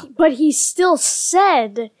 Yeah. But he still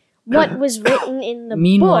said what was written in the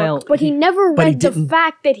Meanwhile, book, but he never but he read the didn't-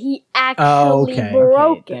 fact that he actually okay.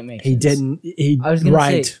 broke that it. makes He sense. didn't. He I was gonna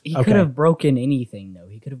right. say he okay. could have broken anything though.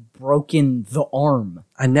 He could have broken the arm.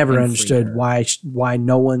 I never and understood freed her. why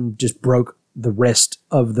no one just broke the wrist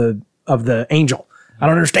of the angel. I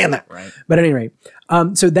don't understand that. Right. But at any rate,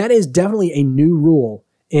 so that is definitely a new rule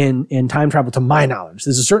in time travel, to my knowledge.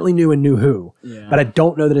 This is certainly new in New Who, Yeah. but I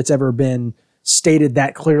don't know that it's ever been stated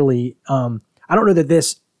that clearly. I don't know that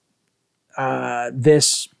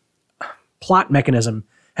this plot mechanism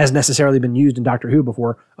has necessarily been used in Doctor Who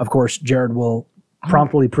before. Of course, Jared will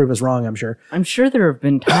promptly prove us wrong, I'm sure. I'm sure there have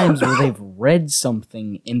been times where they've read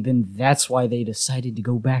something and then that's why they decided to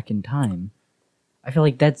go back in time. I feel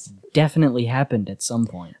like that's definitely happened at some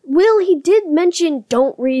point. Will, he did mention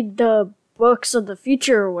don't read the books of the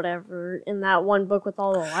future or whatever in that one book with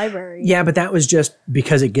all the libraries. Yeah, but that was just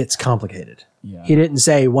because it gets complicated. Yeah. He didn't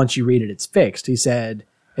say once you read it, it's fixed. He said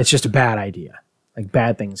it's just a bad idea. Like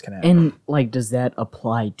bad things can happen. And like, does that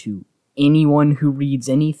apply to anyone who reads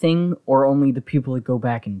anything or only the people that go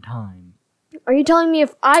back in time? Are you telling me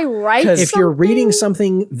if I write If you're reading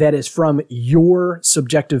something- something that is from your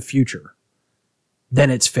subjective future, then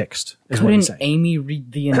it's fixed. Is what he's Couldn't saying. Amy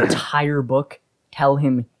read the entire book, tell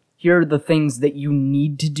him, here are the things that you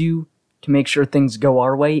need to do to make sure things go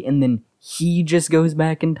our way, and then he just goes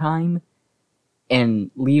back in time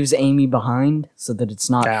and leaves Amy behind so that it's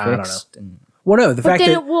not I don't know. fixed? And Well, no, the fact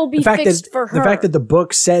then that it will be the fact fixed that for the fact her. that the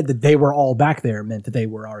book said that they were all back there meant that they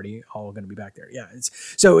were already all going to be back there. Yeah.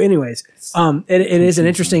 So, anyways, it is an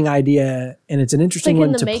interesting idea, and it's an interesting Like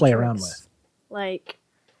in one to the play Matrix. around with. Like,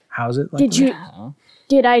 How's it? Like did you? uh,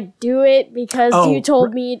 Did I do it because Oh, you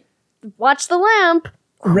told me watch the lamp?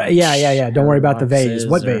 Right, yeah. Don't worry about the vase. Boxes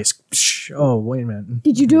What or- vase? Psh, oh, wait a minute.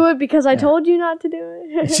 Did you do it because I told you not to do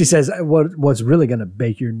it? She says, what's really going to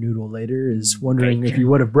bake your noodle later is wondering if you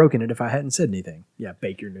would have broken it if I hadn't said anything. Yeah,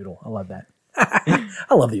 bake your noodle. I love that.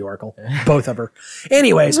 I love the Oracle. Both of her.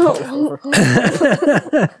 Anyways, y'all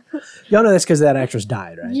know that's because that actress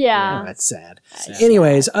died, right? Yeah. That's sad.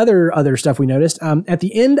 Anyways, other stuff we noticed. At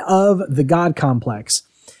the end of the God Complex,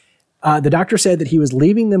 The doctor said that he was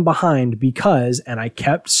leaving them behind because, and I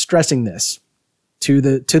kept stressing this to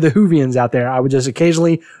the Whovians out there, I would just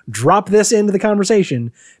occasionally drop this into the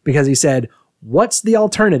conversation because he said, what's the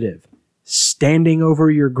alternative? Standing over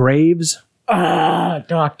your graves?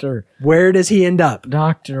 Doctor. Where does he end up?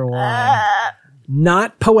 Doctor, why?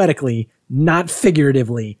 Not poetically, not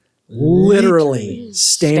figuratively, literally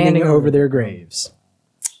standing over their graves.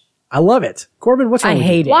 I love it. Corbin, what's wrong with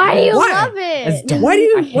hate you? it. Why do you Why? love it?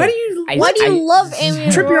 Why do you love Amy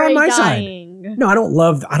and Trip, you're on Rory my side. dying? No, I don't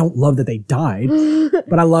love that they died,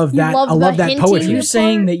 but I love that. love I love the that hinting poetry. You part?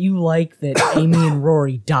 saying that you like that Amy and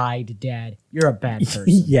Rory died, Dad. You're a bad person.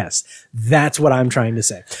 Yes, that's what I'm trying to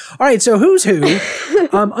say. All right, so who's who?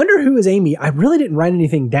 Under who is Amy? I really didn't write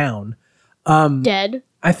anything down. Dead.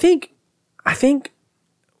 I think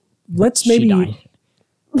let's She maybe died.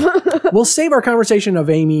 we'll save our conversation of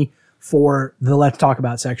Amy for the Let's Talk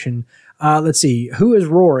About section. Let's see. Who is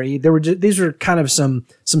Rory? These are kind of some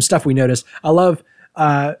stuff we noticed. I love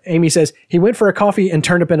Amy says he went for a coffee and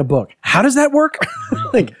turned up in a book. How does that work?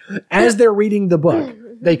 Like as they're reading the book,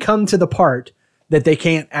 they come to the part that they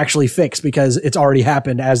can't actually fix because it's already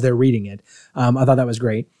happened as they're reading it. I thought that was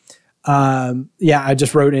great. Yeah, I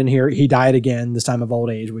just wrote in here, he died again, this time of old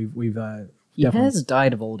age. We've He has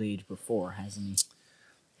died of old age before, hasn't he?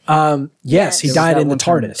 yes, he There was died that in the one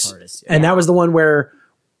time in the TARDIS. TARDIS, And that was the one where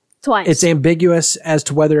Twice. it's ambiguous as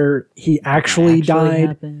to whether he actually died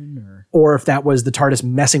happened, or if that was the TARDIS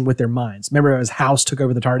messing with their minds. Remember, his house took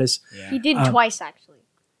over the TARDIS He did twice, actually.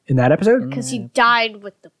 in that episode? Because he died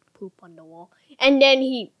with the poop on the wall. And then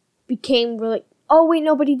he became really... Oh, wait,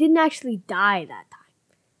 no, but he didn't actually die that time.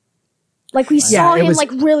 Like, we saw him,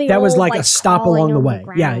 really that old, was like a stop crawling along the on way.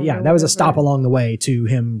 ground Yeah, or that was a whatever. stop along the way to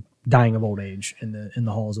him dying of old age in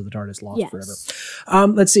the halls of the TARDIS, lost Yes. forever.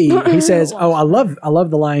 Let's see. He says, "Oh, I love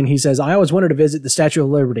the line." He says, "I always wanted to visit the Statue of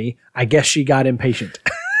Liberty. I guess she got impatient.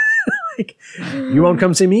 Like, you won't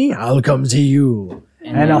come see me? I'll come see you,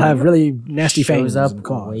 and I'll have really nasty fangs shows up and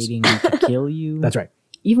claws." waiting to kill you. That's right.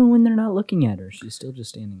 Even when they're not looking at her, she's still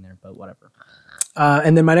just standing there. But whatever.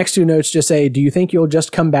 And then my next two notes just say, "Do you think you'll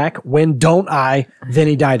just come back? When don't I?" Then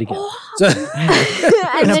he died again. So,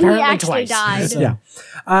 And then he apparently actually twice. died.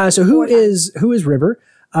 yeah. So who is River?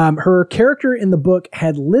 Her character in the book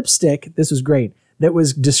had lipstick. This was great. That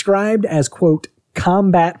was described as quote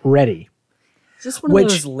combat ready. Is this one of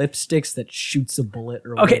those lipsticks that shoots a bullet?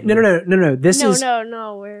 Or Okay, whatever? no. This is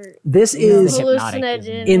this is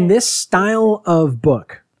Hallucinating. in this style of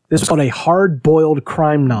book. This is called a hard-boiled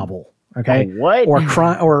crime novel. Okay, what? or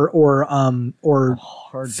crime or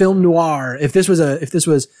film noir. If this was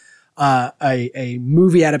a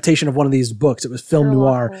movie adaptation of one of these books, it was film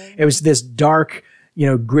noir. Holmes. It was this dark,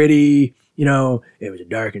 gritty. It was a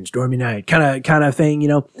dark and stormy night, kind of thing.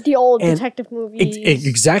 The old And detective movies.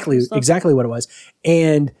 Exactly what it was.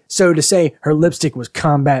 And so to say her lipstick was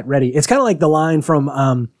combat ready, it's kind of like the line from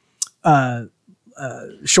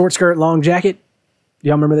Short Skirt, Long Jacket. Do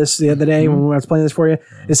y'all remember this the other day when I was playing this for you?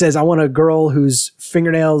 It says, "I want a girl whose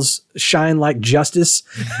fingernails shine like justice."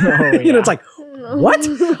 It's like, what?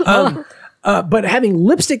 But having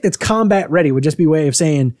lipstick that's combat ready would just be a way of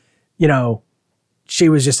saying, she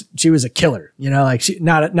was a killer, like she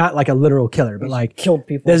not like a literal killer, but like Killed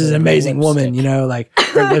people. this is an with amazing lipstick. woman, like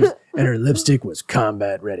her lips and her lipstick was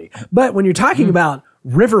combat ready. But when you're talking about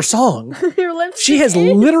River Song, Your lipstick she has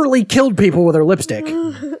is- literally killed people with her lipstick.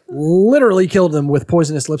 Literally killed them with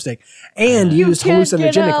poisonous lipstick and used Can't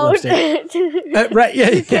get hallucinogenic out. lipstick. Right? Yeah.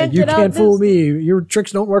 You get out can't fool this- me. Your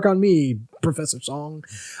tricks don't work on me, Professor Song.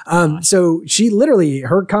 So she literally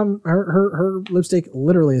her lipstick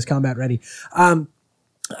literally is combat ready.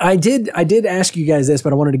 I did ask you guys this,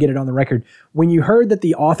 but I wanted to get it on the record. When you heard that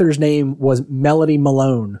the author's name was Melody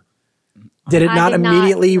Malone, did it I not did not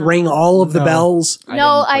immediately know. ring all of the bells?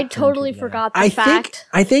 No, I didn't put totally two together. forgot the fact.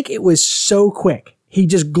 I think it was so quick. He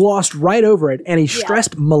just glossed right over it and he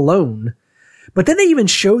stressed Malone. But then they even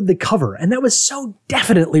showed the cover, and that was so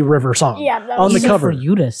definitely River Song Yeah, that on was the Easy cover. for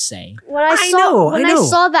you to say. When I know.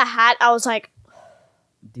 saw the hat, I was like,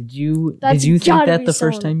 Did you That's think gotta that be the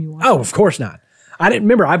first someone. time you watched? Oh, of course not. I didn't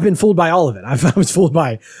remember. I've been fooled by all of it. I was fooled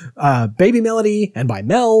by Baby Melody and by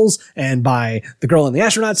Mel's and by the girl in the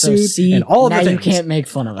astronaut So suit see, and all of now the you things. can't make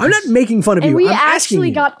fun of us. I'm not making fun of and you. we I'm asking actually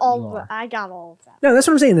you. got all of it. I got all of that. No, that's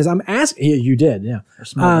what I'm saying is I'm asking. Yeah, you did. Yeah. They're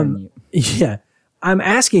smarter than you. Yeah. I'm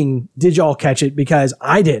asking, did y'all catch it? Because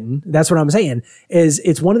I didn't. That's what I'm saying is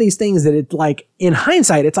it's one of these things that it's like in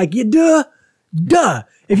hindsight, it's like, duh.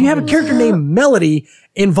 If you have a character named Melody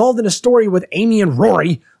involved in a story with Amy and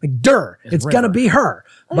Rory, like, it's going to be her.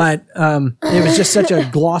 But it was just such a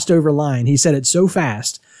glossed over line. He said it so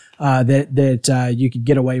fast. that you could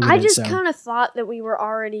get away with. I just kind of thought that we were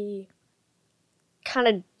already kind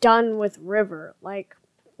of done with River. Like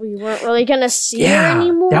we weren't really gonna see her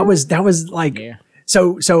anymore. That was like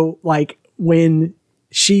so like when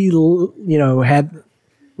she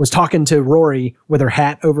was talking to Rory with her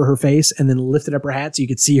hat over her face and then lifted up her hat so you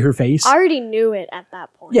could see her face. I already knew it at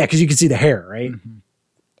that point. Yeah, because you could see the hair, right? Mm-hmm.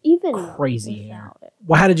 Even Crazy hair. it.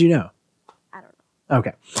 Well, how did you know? I don't know.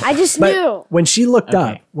 Okay. I just But knew. when she looked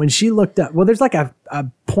up, well, there's like a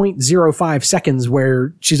 0.05 seconds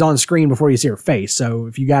where she's on screen before you see her face. So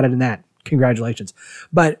if you got it in that, congratulations.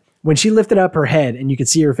 But when she lifted up her head and you could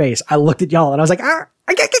see her face, I looked at y'all and I was like, I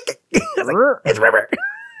was like, it's River.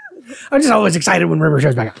 I'm just always excited when River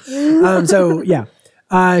shows back up. So yeah,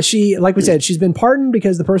 she, like we said, she's been pardoned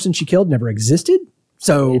because the person she killed never existed.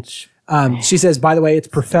 So she says, by the way, it's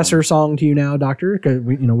Professor Song to you now, Doctor, because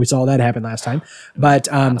we saw that happen last time. But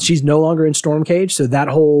she's no longer in Stormcage, so that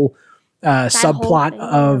whole subplot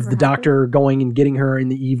of the Doctor going and getting her in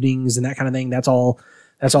the evenings and that kind of thing, that's all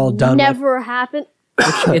done. Never happened.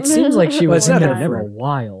 It seems like she was it's in not there for never. a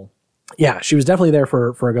while. Yeah, she was definitely there for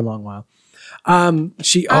a good long while. I'm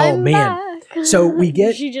back. So we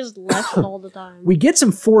get She just left all the time. we get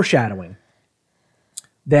some foreshadowing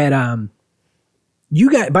that you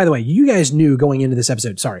guys, by the way, you guys knew going into this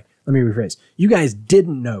episode. Sorry, let me rephrase. You guys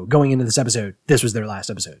didn't know going into this episode this was their last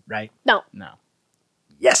episode, right? No.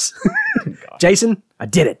 Yes. Jason, I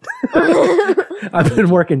did it. I've been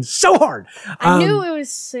working so hard. I knew it was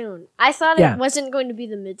soon. I thought yeah. it wasn't going to be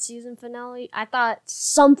the mid-season finale. I thought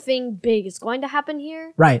something big is going to happen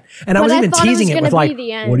here. Right. And I But was I even thought it teasing was it gonna with like, be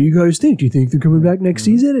the end. what do you guys think? Do you think they're coming back next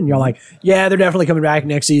season? And you're like, yeah, they're definitely coming back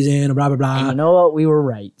next season, blah, blah, blah. And you know what? We were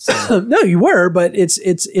right. So. No, you were, but it's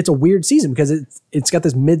a weird season because it's got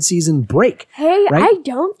this mid-season break. Hey, right? I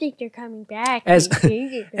don't think they're coming back. As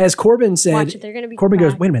Corbin said, Watch it, they're gonna be Corbin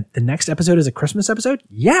goes, back. wait a minute, the next episode is a Christmas episode?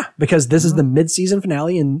 Yeah, because this is the mid-season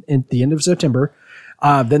finale in the end of September.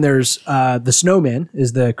 Then there's the Snowman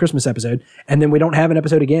is the Christmas episode, and then we don't have an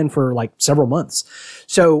episode again for like several months.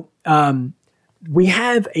 So we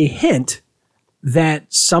have a hint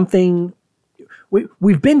that something.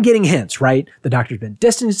 We've been getting hints, right? The Doctor's been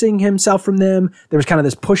distancing himself from them. There was kind of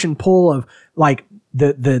this push and pull of like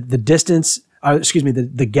the distance,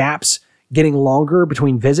 the gaps getting longer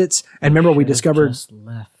between visits. And remember, we discovered Just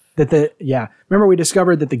left. remember we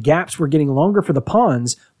discovered that the gaps were getting longer for the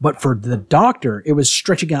pawns, but for the Doctor, it was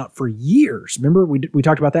stretching out for years. Remember, we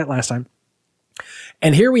talked about that last time.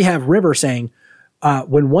 And here we have River saying,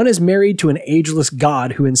 when one is married to an ageless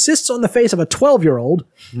god who insists on the face of a 12-year-old,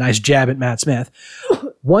 nice jab at Matt Smith,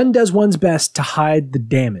 one does one's best to hide the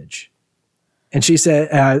damage. And she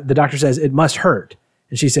said, the Doctor says, it must hurt.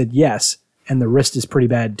 And she said, yes, and the wrist is pretty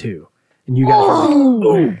bad too. And you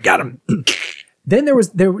guys got him. Then there was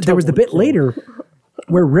the bit later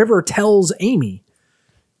where River tells Amy,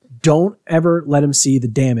 don't ever let him see the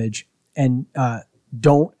damage and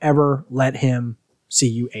don't ever let him see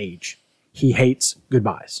you age. He hates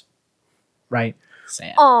goodbyes. Right?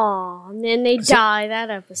 Sad. Aw, and then they die that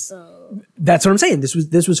episode. That's what I'm saying.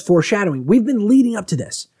 This was foreshadowing. We've been leading up to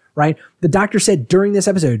this, right? The Doctor said during this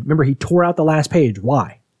episode, remember, he tore out the last page.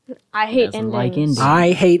 Why? I hate Doesn't endings. like endings.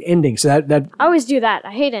 I hate endings. So that I always do that.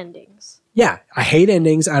 I hate endings. yeah, I hate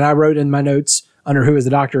endings. And I wrote in my notes under Who is the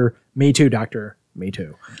Doctor? Me too, Doctor. Me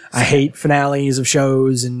too. I hate finales of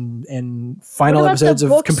shows and final What about episodes the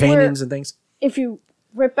of books companions where- and things. If you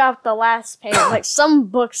rip out the last page, like some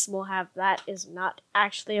books will have that is not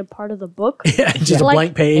actually a part of the book. Yeah, just a Like-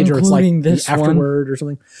 blank page, or it's like Including the this one. afterword or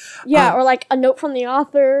something. Yeah, or like a note from the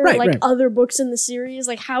author, Right, like right. other books in the series.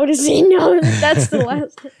 Like, how does he know that that's the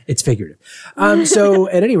last? It's figurative. So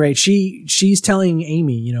at any rate, she's telling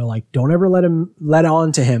Amy, like, don't ever let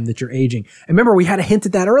on to him that you're aging. And remember, we had a hint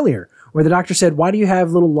at that earlier, where the Doctor said, why do you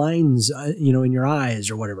have little lines, in your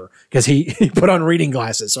eyes or whatever? Because he put on reading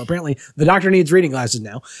glasses. So apparently the Doctor needs reading glasses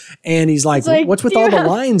now. And he's like, like, what's with do all you the have-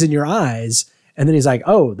 lines in your eyes? And then he's like,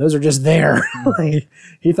 oh, those are just there. Like,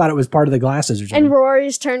 he thought it was part of the glasses or something. And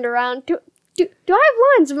Rory's turned around. Do I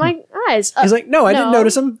have lines in my eyes? He's like, no, I didn't no.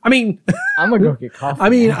 notice them. I mean, I'm gonna go get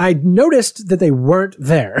coffee. I noticed that they weren't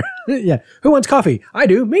there. Yeah. Who wants coffee? I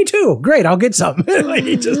do. Me too. Great. I'll get some. Like,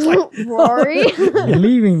 he just like, Rory.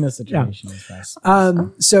 leaving the situation as fast.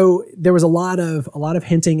 so there was a lot of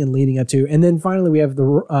hinting and leading up to, and then finally we have the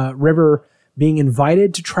River being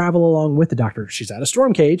invited to travel along with the Doctor. She's out of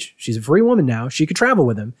Stormcage. She's a free woman now. She could travel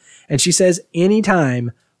with him. And she says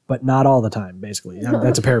anytime, but not all the time, basically.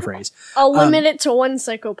 That's a paraphrase. I'll limit it to one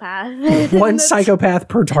psychopath. One psychopath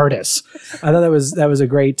per TARDIS. I thought that was a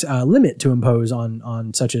great limit to impose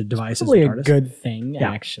on such a device as a Probably a TARDIS. good thing,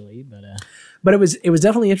 actually. But But it was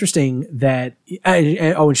definitely interesting that,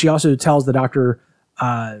 and she also tells the doctor,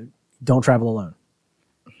 don't travel alone.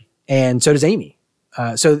 And so does Amy.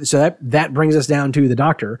 So that brings us down to the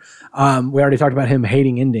doctor. We already talked about him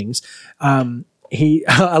hating endings.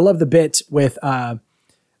 I love the bit with,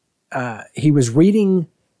 he was reading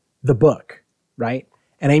the book, right?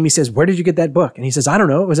 And Amy says, where did you get that book? And he says, I don't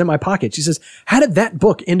know. It was in my pocket. She says, how did that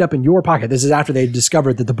book end up in your pocket? This is after they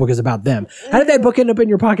discovered that the book is about them. How did that book end up in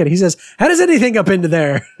your pocket? He says, how does anything up into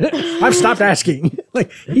there? I've stopped asking.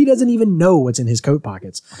 Like, he doesn't even know what's in his coat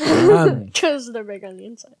pockets. Because they're big on the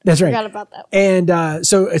inside. That's right. Forgot about that. And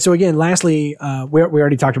so again, lastly, we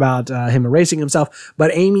already talked about him erasing himself,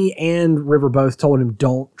 but Amy and River both told him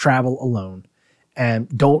don't travel alone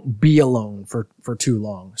and don't be alone for too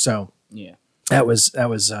long. So yeah. That was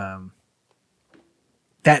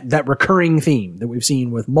that recurring theme that we've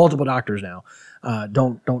seen with multiple doctors now.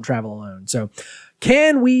 Don't travel alone. So,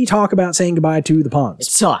 can we talk about saying goodbye to the It Pawns?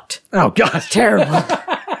 sucked. Oh God, Terrible.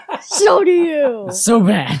 So do you. So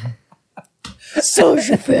bad. So's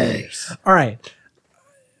your face. All right,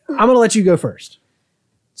 I'm gonna let you go first,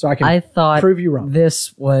 so I can thought prove you wrong.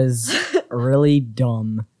 This was a really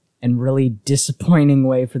dumb and really disappointing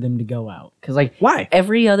way for them to go out. Because, like, Why?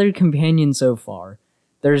 every other companion so far,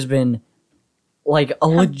 there's been, like, a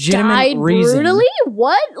legitimate Died reason. brutally?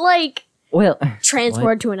 What? Like, Well,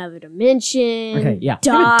 transported to another dimension? Okay, yeah.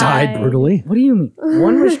 Died brutally. what do you mean?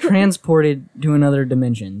 One was transported to another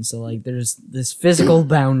dimension. So, like, there's this physical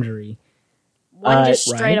boundary. One just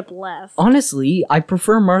straight right. up left. Honestly, I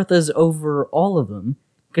prefer Martha's over all of them.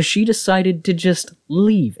 Because she decided to just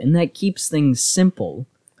leave. And that keeps things simple.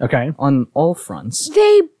 Okay. On all fronts.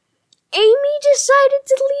 Amy decided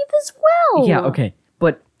to leave as well. Yeah, okay.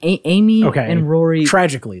 But Amy Okay. and Rory...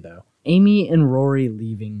 Tragically, though, Amy and Rory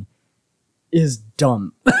leaving is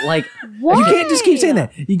dumb. Like, What? you can't just keep saying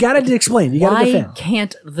that. You got to explain. You got to why defend.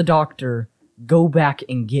 can't the doctor go back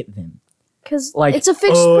and get them? Because Like, it's a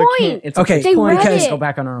fixed it point. can't- It's a Okay, fixed They point. read Let's it. go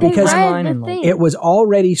back on our They own read timeline the and like, thing. It was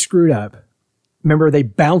already screwed up. Remember, they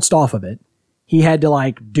bounced off of it. He had to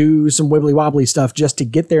like do some wibbly wobbly stuff just to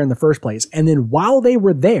get there in the first place. And then while they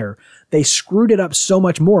were there, they screwed it up so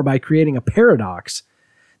much more by creating a paradox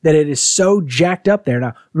that it is so jacked up there.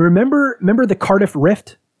 Now, remember the Cardiff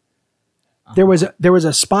Rift? There was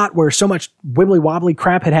a spot where so much wibbly wobbly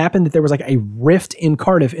crap had happened that there was like a rift in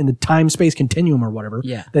Cardiff in the time space continuum or whatever.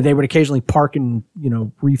 Yeah. That they would occasionally park and,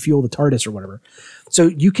 refuel the TARDIS or whatever. So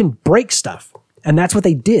you can break stuff. And that's what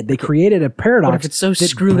they did. They created a paradox But if it's so that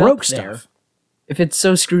screwed broke up stuff. there, if it's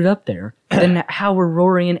so screwed up there, then how were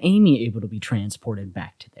Rory and Amy able to be transported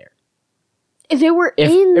back to there? They were If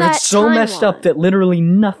in that it's so messed up timeline. that literally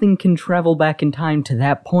nothing can travel back in time to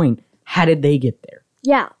that point, how did they get there?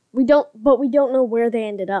 Yeah, we don't know where they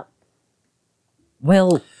ended up.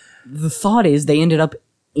 Well, the thought is they ended up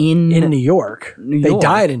in In New York. New They York.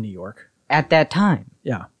 died in New York. at that time.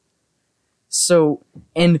 Yeah. So,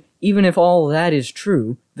 and even if all that is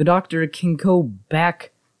true, the Doctor can go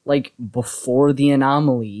back, like, before the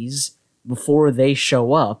anomalies, before they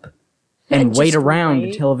show up, and And wait just around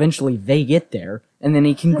wait. until eventually they get there, and then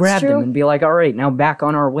he can grab them true. and be like, all right, now back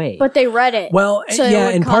on our way. But they read it. Well, so yeah, it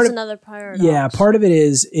would and cause part of another paradox. yeah, part of it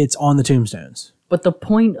is it's on the tombstones. But the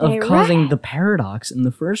point of They causing read. the paradox in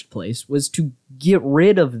the first place was to get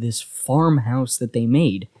rid of this farmhouse that they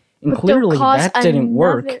made. And But they'll clearly cause that didn't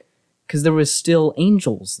work, another- because there was still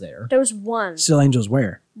angels there. There was one Still Angels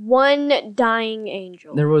where? dying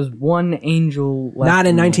angel. There was one angel left. Not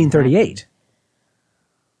in Manhattan. 1938.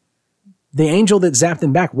 The angel that zapped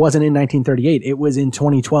them back wasn't in 1938. It was in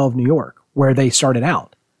 2012 New York where they started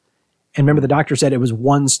out. And remember the doctor said it was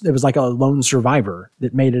like a lone survivor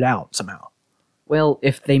that made it out somehow. Well,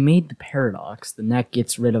 if they made the paradox, then that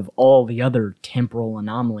gets rid of all the other temporal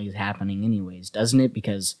anomalies happening anyways, doesn't it?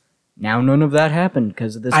 Because now none of that happened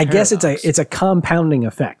because of this I paradox. guess it's a compounding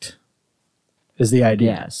effect is the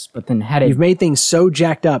idea. Yes, but then had it... You've made things so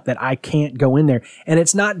jacked up that I can't go in there. And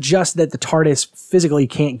it's not just that the TARDIS physically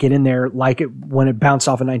can't get in there like it when it bounced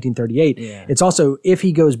off in 1938. Yeah. It's also if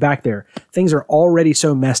he goes back there, things are already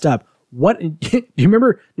so messed up. What do you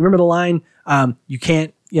remember the line? You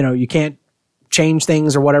can't change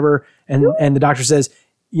things or whatever. And the doctor says,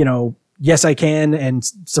 yes, I can. And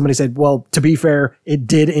somebody said, well, to be fair, it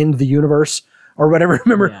did end the universe. Or whatever.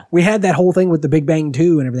 Remember, Yeah. we had that whole thing with the Big Bang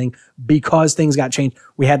 2 and everything because things got changed.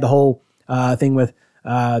 We had the whole thing with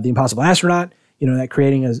the Impossible Astronaut, that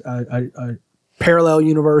creating a parallel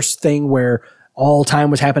universe thing where all time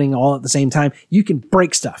was happening all at the same time. You can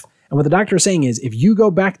break stuff. And what the doctor is saying is, if you go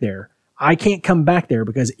back there, I can't come back there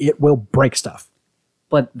because it will break stuff.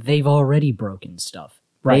 But they've already broken stuff.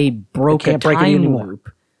 Right. They broke They a can't break it time anymore.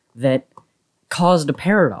 loop that caused a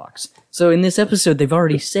paradox. So in this episode, they've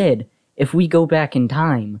already said, if we go back in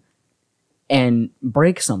time and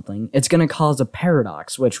break something, it's going to cause a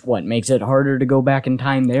paradox, which makes it harder to go back in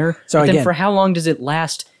time there? So but again, then for how long does it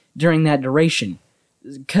last during that duration?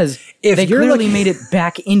 Because if they you're clearly looking- made it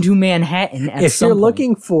back into Manhattan at if some you're point.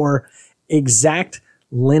 looking for exact,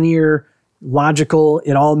 linear, logical,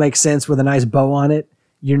 it all makes sense with a nice bow on it,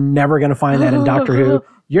 you're never going to find that in Doctor Who.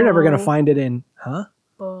 You're never going to find it in,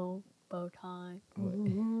 Bow tie.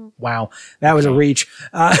 Wow, that was a reach.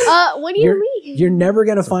 What do you mean? You're never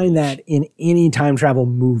going to find that in any time travel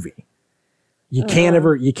movie. You can't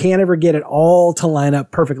ever get it all to line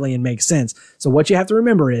up perfectly and make sense. So what you have to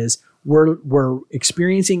remember is we're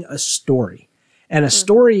experiencing a story, and a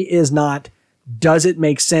story is not, does it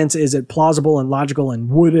make sense? Is it plausible and logical? And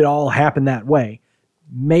would it all happen that way?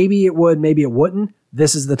 Maybe it would, maybe it wouldn't.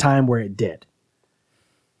 This is the time where it did.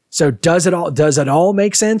 So does it all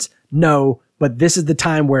make sense? No, but this is the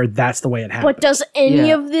time where that's the way it happened. But does any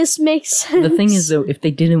Yeah. of this make sense? The thing is, though, if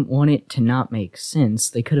they didn't want it to not make sense,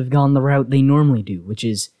 they could have gone the route they normally do, which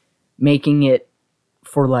is making it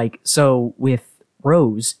for, so with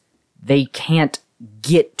Rose, they can't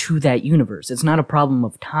get to that universe. It's not a problem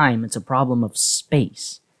of time, it's a problem of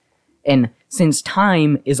space. And since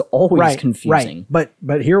time is always confusing. Right.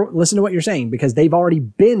 But here, listen to what you're saying, because they've already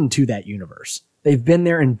been to that universe. They've been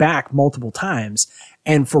there and back multiple times.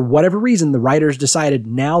 And for whatever reason, the writers decided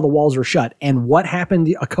now the walls are shut. And what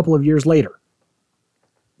happened a couple of years later?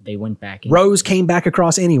 They went back in. Rose came back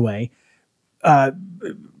across anyway.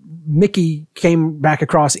 Mickey came back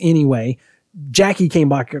across anyway. Jackie came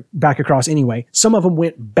back across anyway. Some of them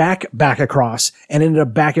went back across and ended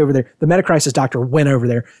up back over there. The Metacrisis Doctor went over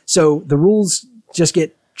there. So the rules just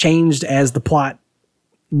get changed as the plot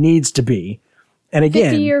needs to be. And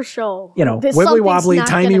again, 50-year show. wibbly Something's wobbly, not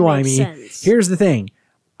timey gonna make wimey. sense. Here's the thing.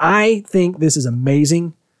 I think this is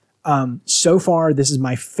amazing. So far, this is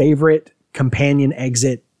my favorite companion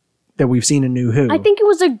exit that we've seen in New Who. I think it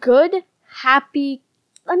was a good, happy.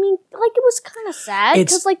 I mean, it was kind of sad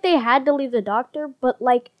because they had to leave the Doctor, but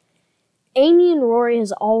Amy and Rory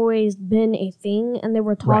has always been a thing, and they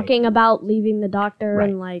were talking about leaving the Doctor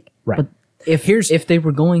and right. But if they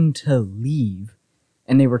were going to leave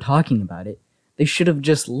and they were talking about it, they should have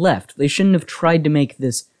just left. They shouldn't have tried to make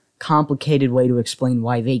this complicated way to explain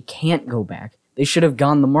why they can't go back. They should have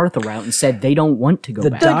gone the Martha route and said they don't want to go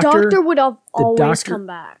back. the Doctor would have always come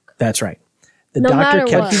back. That's right. The No Doctor matter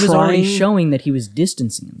kept what. He was already trying. showing that he was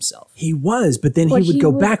distancing himself. He was, but then But he would he go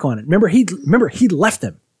would- back on it. Remember, he left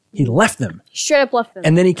them. He left them. Straight up left them,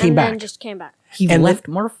 And then he came back. Then just came back. He And left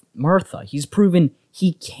Martha. He's proven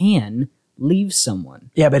he can leave someone.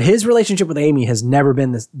 Yeah, but his relationship with Amy has never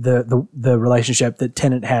been the relationship that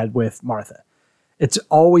Tennant had with Martha. It's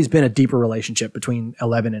always been a deeper relationship between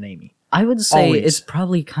Eleven and Amy. I would say Always. it's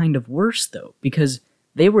probably kind of worse, though, because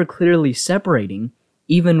they were clearly separating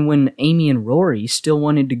even when Amy and Rory still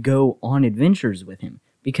wanted to go on adventures with him.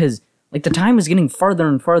 Because, the time was getting farther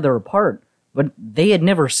and farther apart, but they had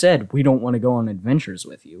never said, we don't want to go on adventures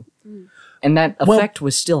with you. And that effect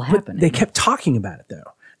was still happening. They kept talking about it,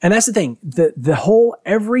 though. And that's the thing. The whole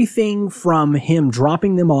everything from him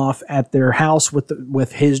dropping them off at their house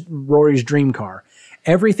with his Rory's dream car,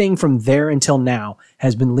 everything from there until now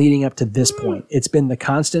has been leading up to this point. It's been the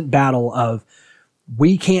constant battle of,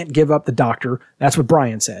 we can't give up the Doctor. That's what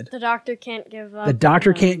Brian said. The Doctor can't give up. The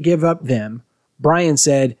Doctor can't give up them. Brian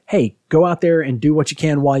said, hey, go out there and do what you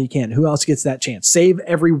can while you can. Who else gets that chance? Save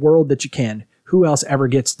every world that you can. Who else ever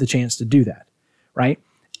gets the chance to do that? Right?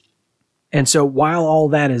 And so while all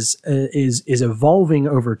that is evolving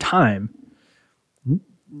over time,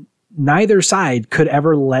 neither side could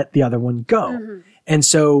ever let the other one go. Mm-hmm. And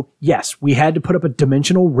so, yes, we had to put up a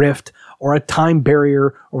dimensional rift or a time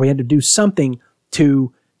barrier, or we had to do something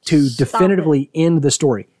to definitively end the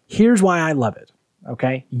story. Here's why I love it.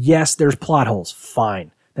 Okay. Yes, there's plot holes.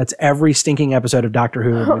 Fine. That's every stinking episode of Doctor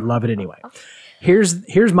Who, and we love it anyway.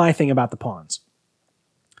 Here's my thing about the pawns.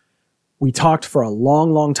 We talked for a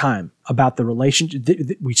long, long time about the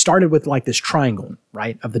relationship. We started with this triangle,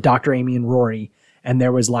 right, of the Doctor, Amy, and Rory. And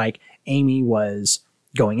there was Amy was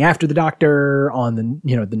going after the Doctor on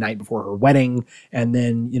the night before her wedding. And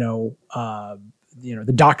then,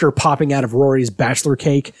 the Doctor popping out of Rory's bachelor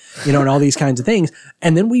cake, and all these kinds of things.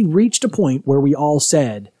 And then we reached a point where we all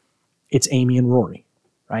said, it's Amy and Rory,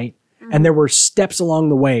 right? Mm-hmm. And there were steps along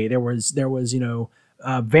the way. There was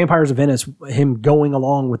Vampires of Venice, him going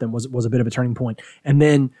along with them was a bit of a turning point. And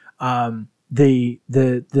then the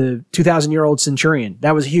 2,000-year-old Centurion,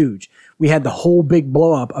 that was huge. We had the whole big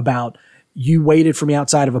blow up about, you waited for me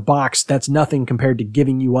outside of a box. That's nothing compared to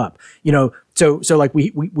giving you up. So like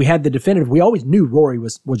we had the definitive. We always knew Rory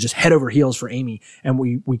was just head over heels for Amy, and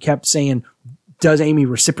we kept saying, does Amy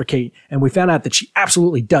reciprocate? And we found out that she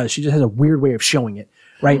absolutely does. She just has a weird way of showing it,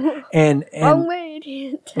 right? And wrong way,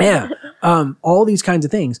 idiot. Yeah, all these kinds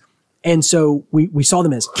of things. And so we saw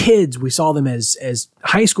them as kids. We saw them as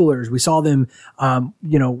high schoolers. We saw them,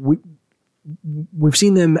 we've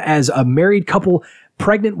seen them as a married couple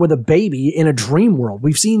pregnant with a baby in a dream world.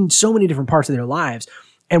 We've seen so many different parts of their lives,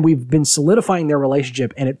 and we've been solidifying their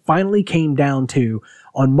relationship. And it finally came down to,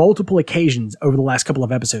 on multiple occasions over the last couple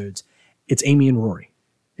of episodes, it's Amy and Rory.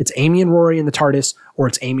 It's Amy and Rory in the TARDIS, or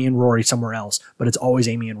it's Amy and Rory somewhere else, but it's always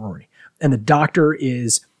Amy and Rory. And the Doctor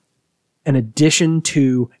is an addition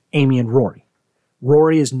to Amy and Rory.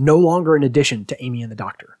 Rory is no longer an addition to Amy and the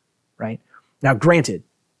Doctor, right? Now, granted,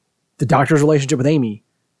 the Doctor's relationship with Amy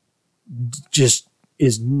just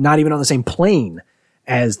is not even on the same plane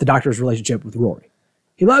as the Doctor's relationship with Rory.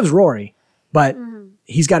 He loves Rory, but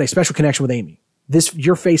he's got a special connection with Amy.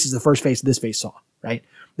 Your face is the first face this face saw, right?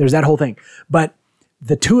 There's that whole thing. But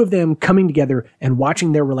the two of them coming together and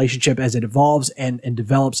watching their relationship as it evolves and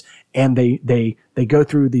develops, and they go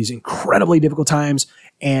through these incredibly difficult times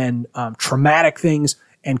and traumatic things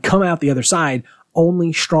and come out the other side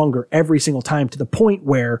only stronger every single time, to the point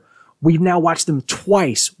where we've now watched them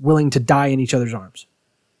twice willing to die in each other's arms.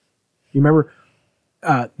 You remember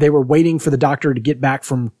they were waiting for the Doctor to get back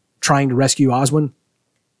from trying to rescue Oswin,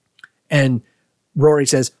 and Rory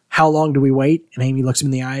says, "How long do we wait?" And Amy looks him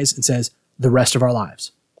in the eyes and says, "The rest of our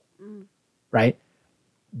lives." Right?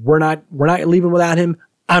 We're not leaving without him.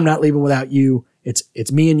 I'm not leaving without you.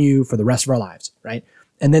 It's me and you for the rest of our lives, right?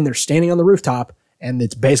 And then they're standing on the rooftop, and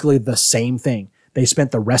it's basically the same thing. They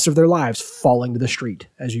spent the rest of their lives falling to the street,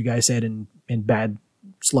 as you guys said, in bad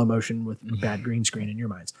slow motion with bad green screen in your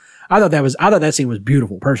minds. I thought that scene was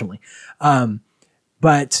beautiful, personally.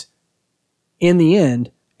 But in the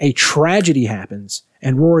end, a tragedy happens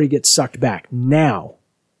and Rory gets sucked back. Now,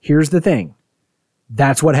 here's the thing.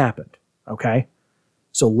 That's what happened. Okay.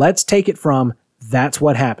 So let's take it from that's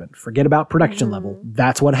what happened. Forget about production level.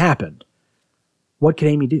 That's what happened. What could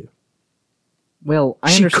Amy do? Well,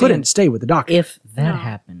 she couldn't stay with the Doctor. If that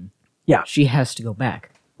happened, she has to go back.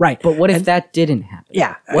 Right. But what if that didn't happen?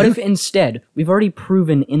 Yeah. What if instead, we've already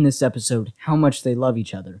proven in this episode how much they love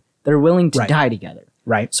each other. They're willing to die together.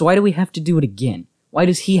 Right. So why do we have to do it again? Why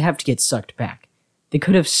does he have to get sucked back? They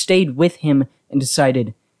could have stayed with him and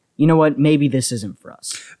decided, you know what, maybe this isn't for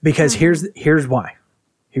us. Because here's why.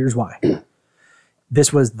 Here's why.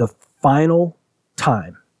 This was the final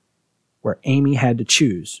time where Amy had to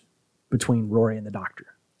choose between Rory and the Doctor.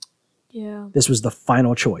 Yeah. This was the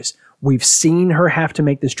final choice. We've seen her have to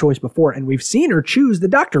make this choice before, and we've seen her choose the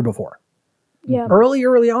Doctor before. Yeah. Early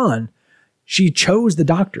on, she chose the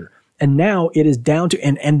Doctor. And now it is down to,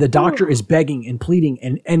 and the Doctor is begging and pleading,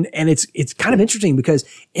 and it's kind of interesting because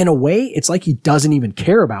in a way, it's like he doesn't even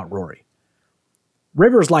care about Rory.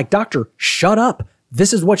 River's like, "Doctor, shut up.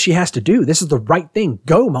 This is what she has to do. This is the right thing.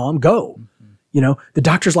 Go, Mom, go." You know, the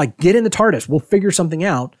Doctor's like, "Get in the TARDIS. We'll figure something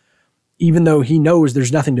out," even though he knows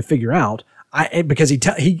there's nothing to figure out. Because he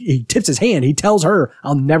tips his hand. He tells her,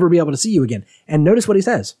 "I'll never be able to see you again." And notice what he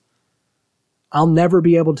says. "I'll never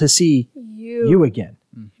be able to see you again."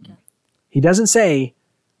 Mm-hmm. He doesn't say,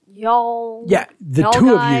 "Y'all." Yeah, the y'all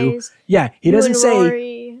two guys, of you. Yeah, he doesn't say.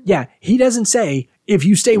 Rory. Yeah, he doesn't say, "If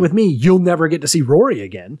you stay with me, you'll never get to see Rory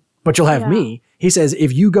again, but you'll have me." He says,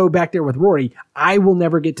 "If you go back there with Rory, I will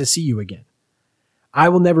never get to see you again. I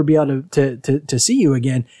will never be able to see you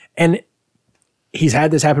again." And he's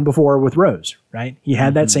had this happen before with Rose, right? He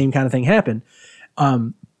had that same kind of thing happen.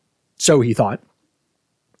 So he thought.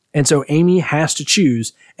 And so Amy has to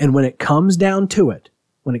choose. And when it comes down to it,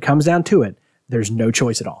 there's no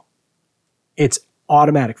choice at all. It's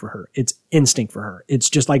automatic for her. It's instinct for her. It's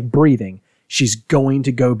just like breathing. She's going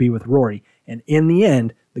to go be with Rory. And in the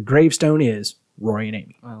end, the gravestone is Rory and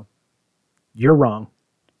Amy. Wow. You're wrong.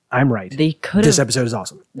 I'm right. This episode is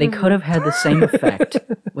awesome. They could have had the same effect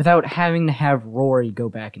without having to have Rory go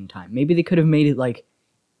back in time. Maybe they could have made it like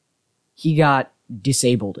he got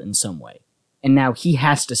disabled in some way, and now he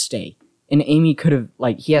has to stay. And Amy could have,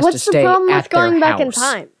 like, he has to stay at their house. What's the problem with going back in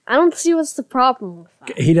time? I don't see what's the problem with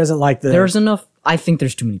that. He doesn't like the... There's enough... I think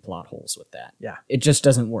there's too many plot holes with that. Yeah. It just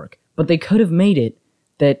doesn't work. But they could have made it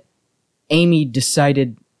that Amy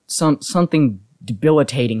decided something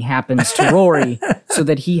debilitating happens to Rory so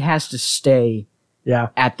that he has to stay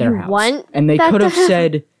at their house. And they could have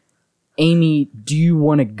said, "Amy, do you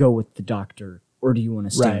want to go with the Doctor or do you want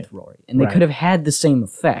to stay with Rory?" And they could have had the same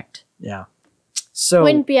effect. Yeah. So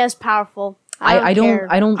wouldn't be as powerful. I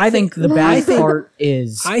don't think the bad part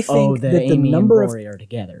is I think that the Amy number and Rory are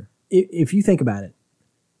together. if you think about it,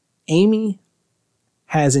 Amy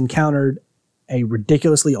has encountered a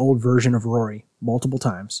ridiculously old version of Rory multiple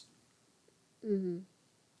times. Mm-hmm.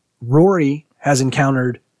 Rory has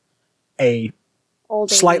encountered a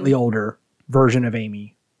slightly older version of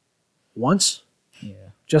Amy once. Yeah.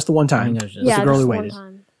 Just the one time. Just the girl who waited.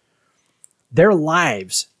 Their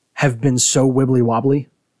lives have been so wibbly wobbly.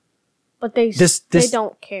 But they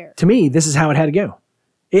don't care. To me, this is how it had to go.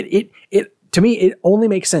 To me, it only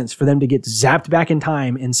makes sense for them to get zapped back in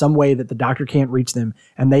time in some way that the doctor can't reach them,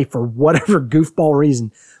 and they, for whatever goofball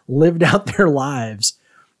reason, lived out their lives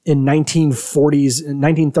in 1930s and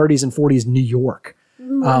 40s New York.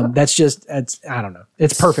 I don't know.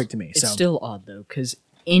 It's perfect to me. It's still odd, though, because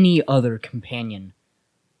any other companion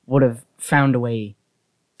would have found a way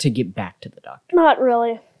to get back to the doctor. Not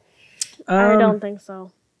really. I don't think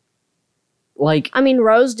so.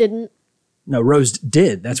 Rose didn't. No, Rose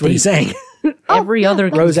did. That's what he's saying. Every other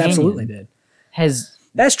Rose absolutely did.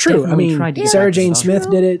 That's true. Sarah Jane Smith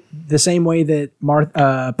did it the same way that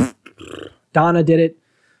Donna did it.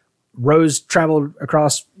 Rose traveled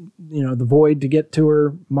across, the void to get to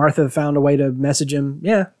her. Martha found a way to message him.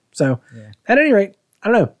 Yeah. So at any rate,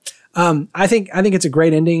 I don't know. I think it's a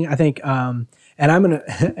great ending. I think, and I'm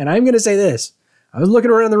gonna say this. I was looking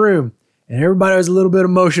around the room, and everybody was a little bit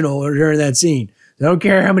emotional during that scene. I don't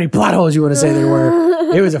care how many plot holes you want to say there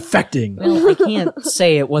were. It was affecting. Well, I can't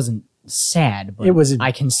say it wasn't sad, but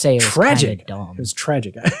I can say it was tragic. Dumb. It was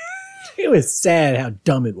tragic. It was sad how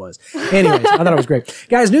dumb it was. Anyways, I thought it was great.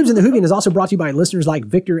 Guys, Noobs in the Whovian is also brought to you by listeners like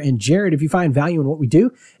Victor and Jared. If you find value in what we do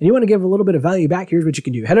and you want to give a little bit of value back, here's what you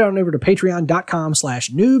can do. Head on over to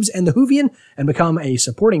patreon.com/Noobs and the Whovian and become a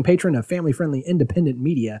supporting patron of family-friendly independent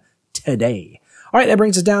media today. All right, that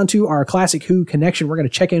brings us down to our Classic Who connection. We're going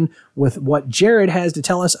to check in with what Jared has to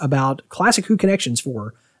tell us about Classic Who connections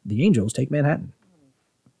for The Angels Take Manhattan.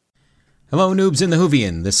 Hello, Noobs in the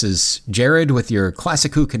Whovian. This is Jared with your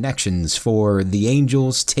Classic Who connections for The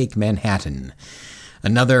Angels Take Manhattan.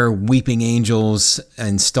 Another Weeping Angels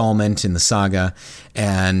installment in the saga.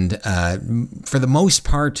 And for the most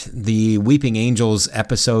part, the Weeping Angels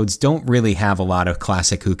episodes don't really have a lot of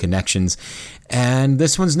Classic Who connections. And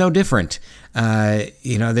this one's no different.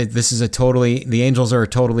 This is the Angels are a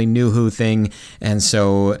totally new Who thing. And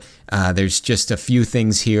so there's just a few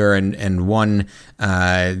things here and one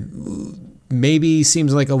maybe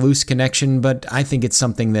seems like a loose connection, but I think it's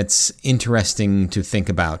something that's interesting to think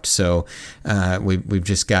about. So we've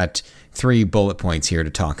just got 3 bullet points here to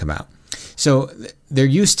talk about. So there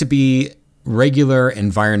used to be regular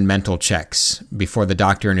environmental checks before the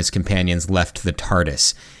Doctor and his companions left the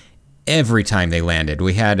TARDIS. Every time they landed,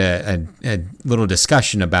 we had a little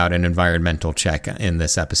discussion about an environmental check in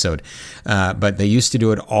this episode, but they used to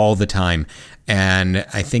do it all the time. And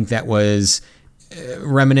I think that was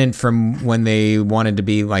remnant from when they wanted to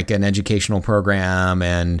be like an educational program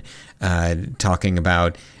and talking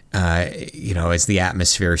about, is the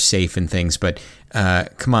atmosphere safe and things. But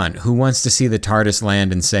come on, who wants to see the TARDIS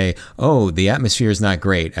land and say, oh, the atmosphere is not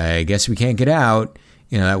great, I guess we can't get out?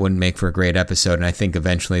 That wouldn't make for a great episode. And I think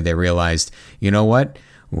eventually they realized, you know what?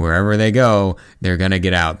 Wherever they go, they're going to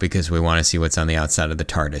get out because we want to see what's on the outside of the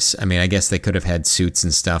TARDIS. I mean, I guess they could have had suits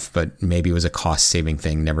and stuff, but maybe it was a cost-saving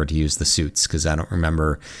thing never to use the suits, because I don't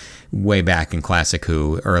remember way back in Classic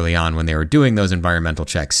Who, early on when they were doing those environmental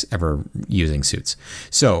checks, ever using suits.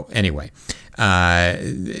 So anyway,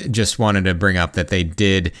 just wanted to bring up that they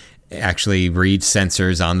did actually read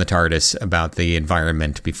sensors on the TARDIS about the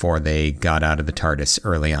environment before they got out of the TARDIS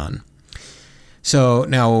early on. So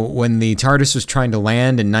now when the TARDIS was trying to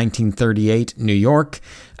land in 1938 New York,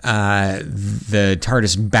 the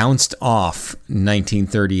TARDIS bounced off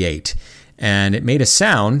 1938, and it made a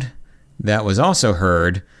sound that was also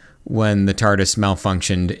heard when the TARDIS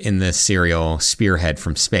malfunctioned in the serial Spearhead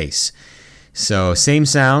from Space. So same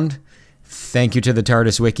sound. Thank you to the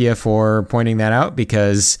TARDIS Wikia for pointing that out,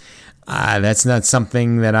 because that's not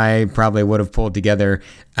something that I probably would have pulled together.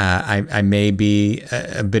 I may be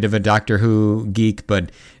a bit of a Doctor Who geek,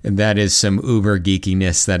 but that is some uber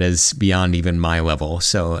geekiness that is beyond even my level.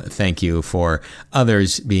 So thank you for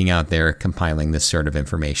others being out there compiling this sort of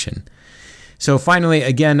information. So finally,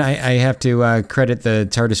 again, I have to credit the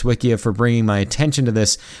TARDIS Wikia for bringing my attention to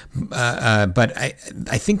this, but I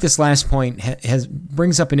think this last point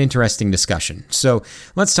brings up an interesting discussion. So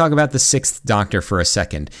let's talk about the 6th Doctor for a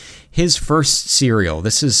second. His first serial,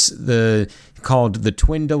 this is called The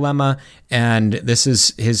Twin Dilemma, and this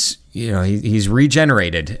is his, he's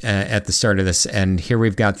regenerated at the start of this, and here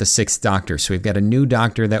we've got the 6th Doctor. So we've got a new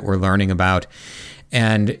Doctor that we're learning about.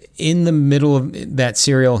 And in the middle of that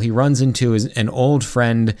serial, he runs into an old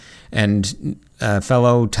friend and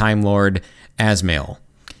fellow Time Lord Azmael.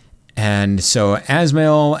 And so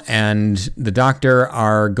Azmael and the Doctor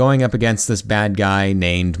are going up against this bad guy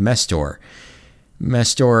named Mestor.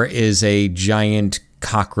 Mestor is a giant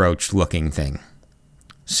cockroach-looking thing.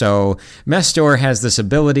 So Mestor has this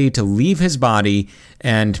ability to leave his body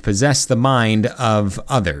and possess the mind of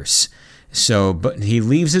others. But he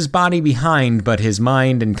leaves his body behind, but his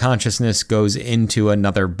mind and consciousness goes into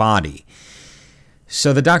another body.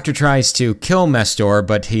 So the Doctor tries to kill Mestor,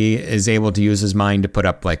 but he is able to use his mind to put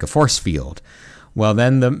up like a force field. Well,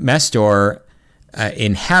 then the Mestor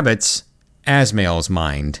inhabits Azmael's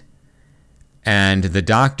mind. And the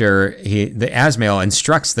Doctor, Azmael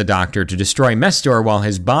instructs the Doctor to destroy Mestor while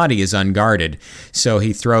his body is unguarded. So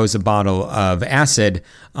he throws a bottle of acid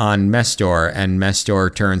on Mestor, and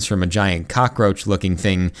Mestor turns from a giant cockroach-looking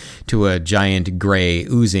thing to a giant gray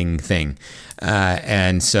oozing thing.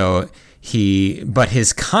 But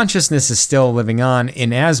his consciousness is still living on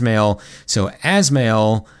in Azmael, so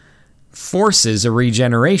Azmael forces a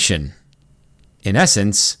regeneration. In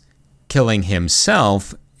essence, killing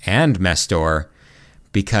himself and Mestor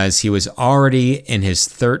because he was already in his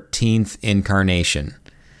 13th incarnation.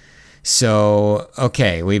 So,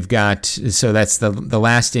 okay, that's the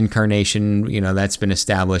last incarnation, that's been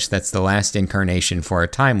established. That's the last incarnation for a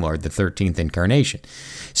Time Lord, the 13th incarnation.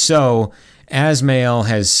 So Azmael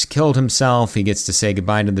has killed himself. He gets to say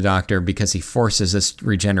goodbye to the Doctor because he forces this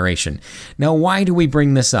regeneration. Now, why do we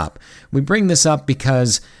bring this up? We bring this up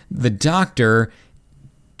because the Doctor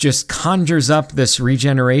just conjures up this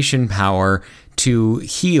regeneration power to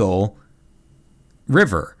heal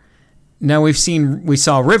River. Now we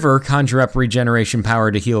saw River conjure up regeneration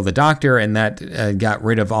power to heal the Doctor, and that got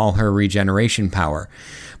rid of all her regeneration power.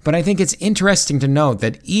 But I think it's interesting to note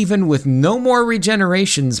that even with no more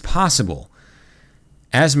regenerations possible,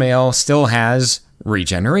 Azmael still has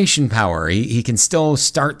regeneration power. He can still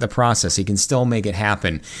start the process. He can still make it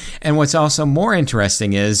happen. And what's also more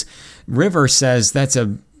interesting is River says that's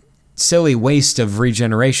a silly waste of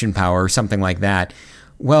regeneration power or something like that.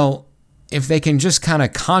 Well, if they can just kind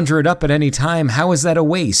of conjure it up at any time, how is that a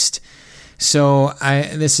waste? So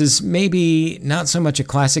this is maybe not so much a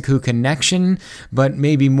Classic Who connection, but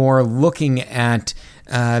maybe more looking at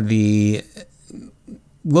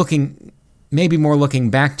maybe more looking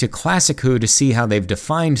back to Classic Who to see how they've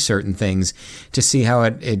defined certain things, to see how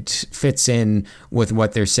it fits in with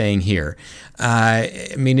what they're saying here.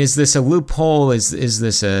 Is this a loophole? Is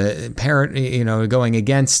this a parrot, going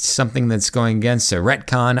against something that's going against a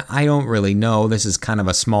retcon? I don't really know. This is kind of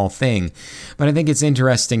a small thing. But I think it's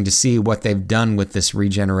interesting to see what they've done with this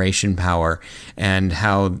regeneration power and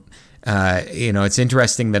how it's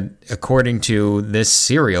interesting that according to this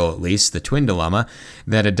serial, at least, the Twin Dilemma,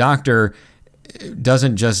 that a Doctor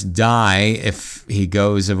doesn't just die if he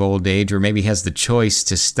goes of old age, or maybe has the choice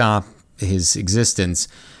to stop his existence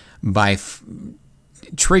by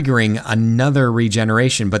triggering another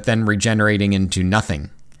regeneration, but then regenerating into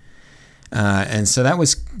nothing. And so that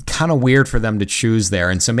was kind of weird for them to choose there.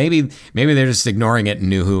 And so maybe they're just ignoring it in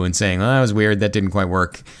New Who and saying, that was weird, that didn't quite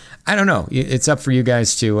work. I don't know. It's up for you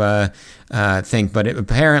guys to think, but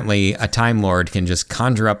apparently a Time Lord can just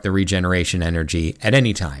conjure up the regeneration energy at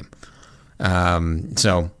any time. And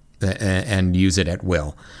use it at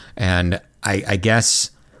will. And I guess,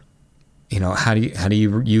 how do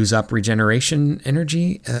you use up regeneration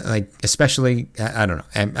energy? Especially, I don't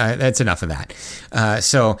know. That's enough of that.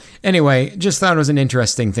 So anyway, just thought it was an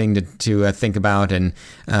interesting thing to think about. And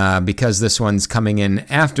because this one's coming in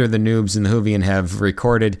after the Noobs and the Whovian have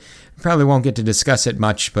recorded, probably won't get to discuss it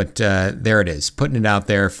much, but there it is. Putting it out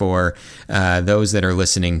there for those that are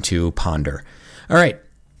listening to ponder. All right.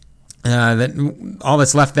 All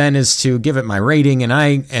that's left then is to give it my rating,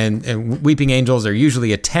 and Weeping Angels are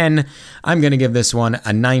usually a 10. I'm going to give this one a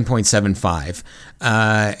 9.75.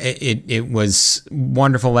 It was a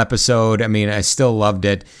wonderful episode. I still loved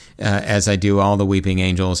it as I do all the Weeping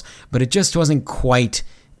Angels, but it just wasn't quite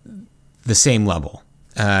the same level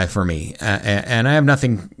for me. And I have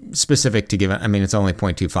nothing specific to give it. It's only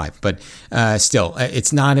 0.25, but still,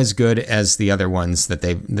 it's not as good as the other ones that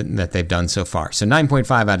they've done so far. So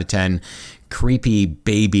 9.5 out of 10. Creepy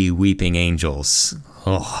baby Weeping Angels.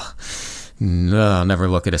 Oh, I'll never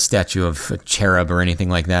look at a statue of a cherub or anything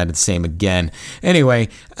like that the same again. Anyway,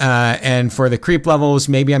 and for the creep levels,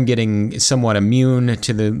 maybe I'm getting somewhat immune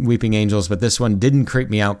to the Weeping Angels, but this one didn't creep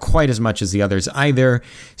me out quite as much as the others either.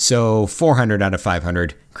 So 400 out of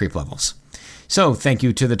 500 creep levels. So thank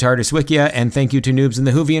you to the TARDIS Wikia, and thank you to Noobs and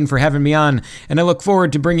the Whovian for having me on, and I look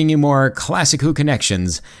forward to bringing you more Classic Who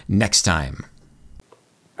connections next time.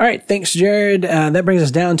 All right, thanks, Jared. That brings us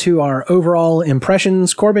down to our overall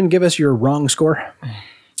impressions. Corbin, give us your wrong score.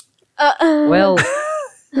 Well,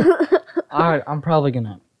 I'm probably going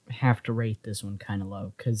to have to rate this one kind of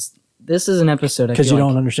low, because this is an episode because you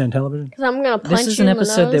don't understand television. Because I'm going to punch you in the nose. This is an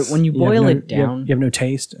episode that when you boil it down... You have no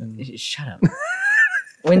taste. Shut up.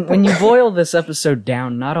 When you boil this episode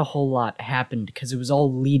down, not a whole lot happened, because it was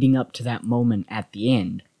all leading up to that moment at the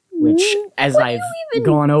end. Which, as I've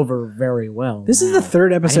gone over very well. This is the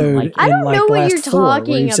third episode I don't know what you're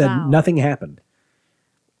talking where you said about. nothing happened.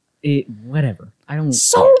 Whatever. I don't.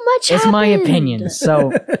 So much happened. It's my opinion.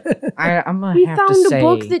 So I'm gonna have to say. We found a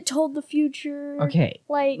book that told the future. Okay.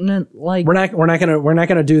 Like we're not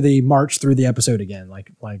gonna do the march through the episode again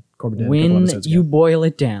like Corbin did. When you boil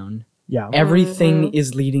it down, yeah, everything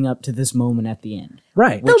is leading up to this moment at the end,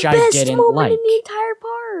 right? Which the I best didn't moment like. in the entire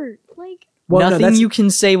part, like. Well, nothing you can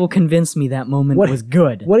say will convince me that moment was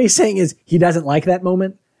good. What he's saying is he doesn't like that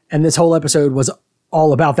moment, and this whole episode was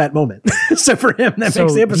all about that moment. So for him, that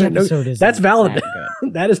makes the episode that's valid.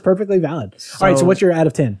 That is perfectly valid. All right, so what's your out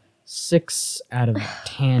of 10? 6 out of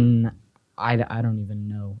 10. I don't even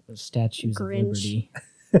know. Statues Grinch.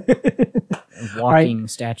 of Liberty. Walking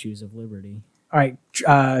statues of liberty. All right,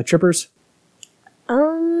 Trippers.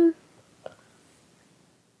 I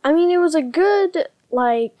mean, it was a good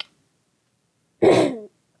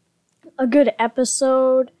a good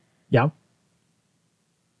episode. Yeah.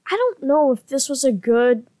 I don't know if this was a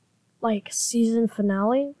good season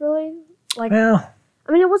finale, really. Well,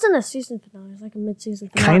 I mean, it wasn't a season finale; it was like a mid-season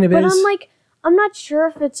finale. Kind of but is. I'm not sure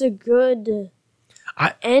if it's a good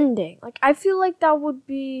ending. I feel like that would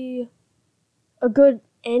be a good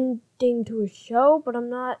ending to a show, but I'm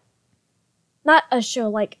not a show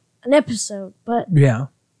like an episode, but yeah.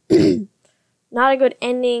 Not a good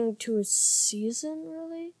ending to a season,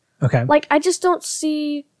 really. Okay. I just don't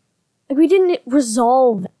see... we didn't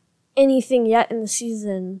resolve anything yet in the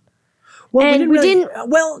season. Well, we didn't...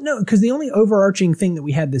 Well, no, because the only overarching thing that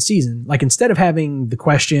we had this season, instead of having the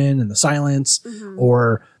question and the silence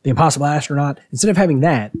or the impossible astronaut, instead of having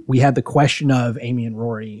that, we had the question of Amy and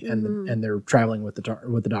Rory and they're traveling with the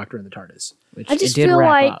Doctor and the TARDIS. Which I just feel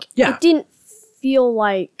like it didn't feel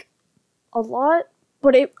like a lot,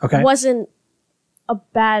 but it wasn't a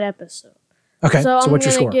bad episode. Okay, so what's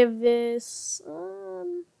your score? I'm going to give this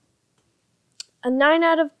a 9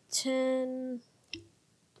 out of 10.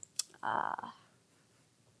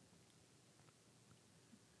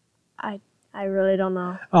 I really don't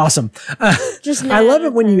know. Awesome. Just I love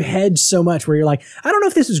it when you hedge so much where you're like, I don't know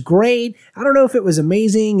if this is great. I don't know if it was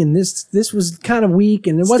amazing. And this was kind of weak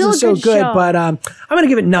and it wasn't so good. Show. But I'm going to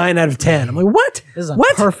give it 9 out of 10. I'm like, what? This is a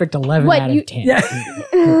perfect 11 out of 10. Yeah.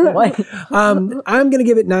 What? I'm going to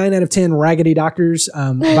give it 9 out of 10 Raggedy Doctors.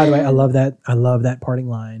 By the way, I love that. I love that parting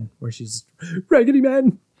line where she's Raggedy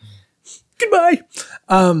Man. Goodbye.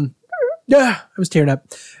 Yeah, I was tearing up.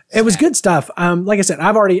 It was good stuff. Like I said,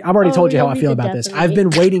 I've already told you how I feel about this. I've been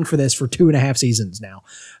waiting for this for 2.5 seasons now.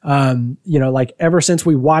 Ever since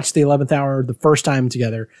we watched the 11th Hour the first time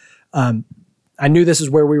together, I knew this is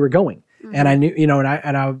where we were going. And I knew,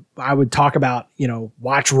 I would talk about,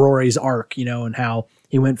 watch Rory's arc, and how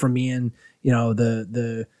he went from being,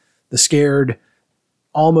 the scared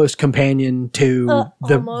almost companion to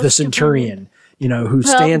the Centurion. Who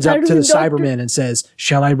stands up to the Cybermen and says,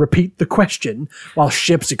 shall I repeat the question, while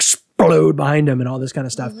ships explode behind him and all this kind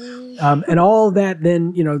of stuff. And all that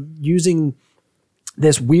then, using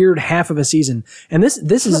this weird half of a season. And it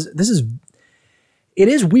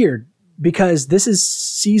is weird because this is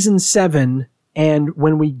season 7. And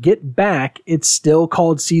when we get back, it's still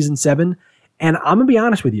called season 7. And I'm going to be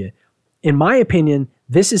honest with you. In my opinion,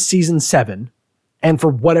 this is season 7. And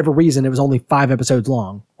for whatever reason, it was only 5 episodes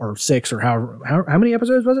long, or 6, or how many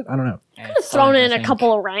episodes was it? I don't know. Could have thrown in a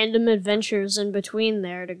couple of random adventures in between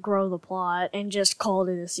there to grow the plot, and just called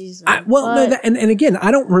it a season. And again,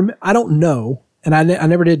 I don't know, and I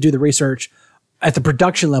never did do the research at the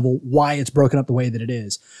production level why it's broken up the way that it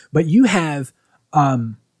is. But you have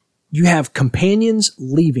companions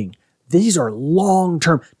leaving. These are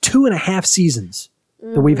long-term, 2.5 seasons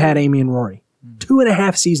that we've had Amy and Rory.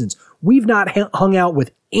 2.5 seasons. We've not hung out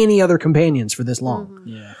with any other companions for this long.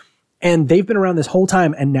 Yeah. And they've been around this whole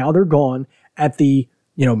time, and now they're gone at the,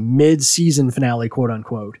 mid-season finale, quote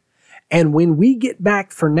unquote. And when we get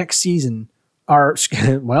back for next season, to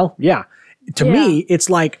me, it's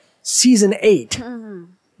like season 8,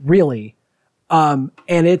 really. And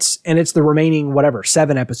it's the remaining,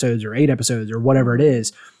 7 episodes or 8 episodes or whatever it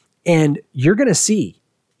is. And you're going to see.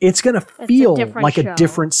 It's going to feel like a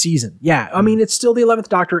different season. Yeah. I mean, it's still the 11th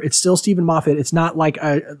Doctor. It's still Stephen Moffat. It's not like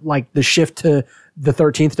the shift to the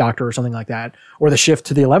 13th Doctor or something like that, or the shift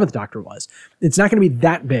to the 11th Doctor was. It's not going to be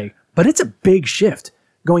that big, but it's a big shift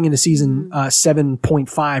going into season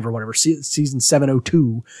 7.5 or whatever, season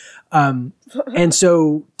 702. And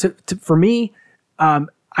so for me,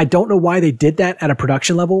 I don't know why they did that at a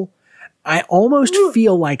production level. I almost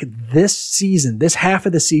feel like this season, this half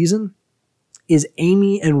of the season, is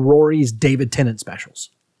Amy and Rory's David Tennant specials.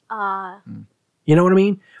 You know what I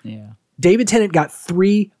mean? Yeah. David Tennant got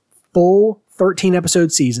 3 full 13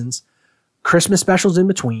 episode seasons, Christmas specials in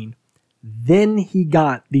between. Then he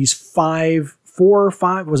got these 4 or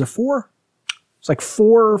 5, was it 4? It's like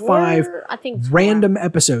 4 or 5 random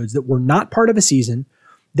episodes that were not part of a season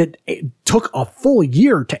that it took a full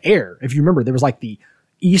year to air. If you remember, there was like the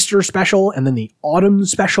Easter special and then the autumn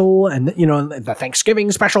special and the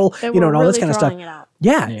Thanksgiving special, and all this kind of stuff.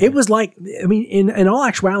 Yeah, it was like, I mean, in all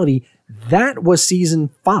actuality, that was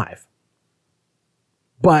season 5.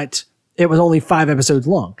 But it was only 5 episodes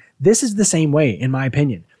long. This is the same way, in my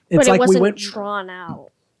opinion. It's but like it wasn't we went drawn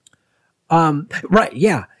out. Right.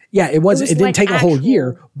 Yeah. Yeah. It wasn't, it didn't like take a whole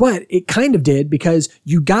year, but it kind of did because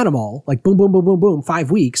you got them all like boom, boom, boom, boom, boom,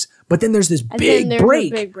 5 weeks. But then there's this big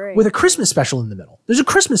break with a Christmas special in the middle. There's a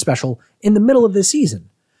Christmas special in the middle of this season,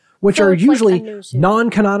 which are usually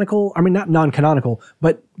non-canonical. I mean, not non-canonical,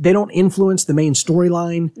 but they don't influence the main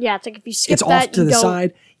storyline. Yeah. It's like if you skip it's off to the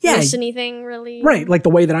side. Yeah. Miss anything really. Right. Like the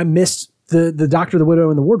way that I missed the Doctor, the Widow,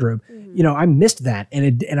 and the Wardrobe. I missed that and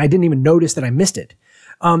I didn't even notice that I missed it.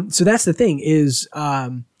 So that's the thing is,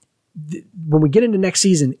 when we get into next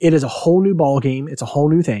season, it is a whole new ball game. It's a whole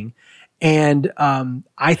new thing. And,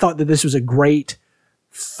 I thought that this was a great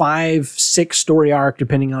 5-6 story arc,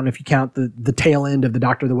 depending on if you count the tail end of the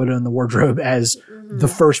Doctor, the Widow, and the Wardrobe as the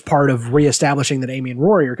first part of reestablishing that Amy and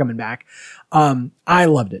Rory are coming back. I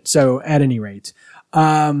loved it. So at any rate,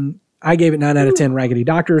 I gave it 9 out of 10 Raggedy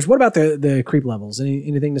Doctors. What about the creep levels?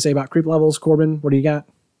 Anything to say about creep levels, Corbin? What do you got?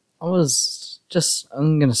 I'm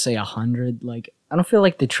going to say 100. Like, I don't feel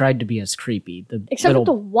like they tried to be as creepy. Except for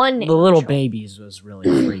the one angel. The little babies was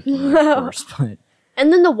really freaky, of course. But.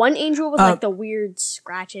 And then the one angel with like the weird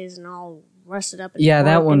scratches and all rusted up. And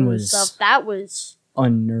that one was stuff. That was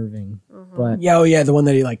unnerving. But the one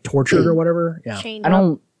that he like tortured or whatever. Yeah,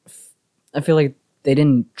 I feel like they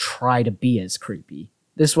didn't try to be as creepy.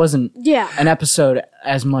 This wasn't an episode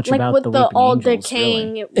as much like about the Weeping all Angels.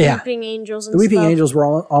 Decaying really. Weeping Angels and the Weeping stuff. Angels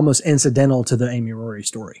were almost incidental to the Amy Rory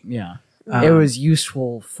story. Yeah. It was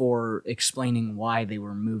useful for explaining why they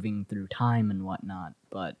were moving through time and whatnot,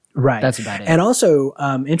 but that's about it. And also,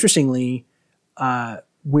 interestingly,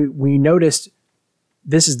 we noticed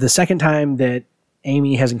this is the second time that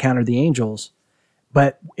Amy has encountered the angels,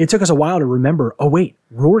 but it took us a while to remember, oh wait,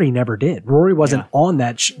 Rory never did. Rory wasn't on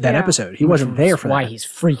that episode. He wasn't there for that. Why he's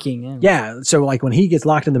freaking out. Yeah, so like when he gets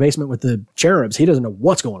locked in the basement with the cherubs, he doesn't know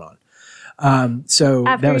what's going on. So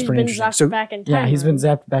after that was pretty interesting. So back in time, yeah, he's been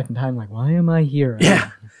zapped back in time. Like, why am I here? Yeah.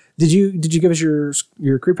 Did you give us your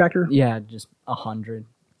creep factor? Yeah, just 100.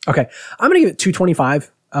 Okay, I'm gonna give it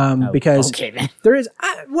 225. Because there is,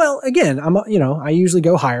 again, I usually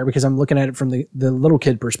go higher because I'm looking at it from the little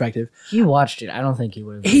kid perspective. He watched it. I don't think he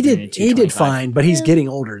would have. He did fine, but he's getting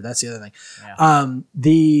older. That's the other thing. Yeah.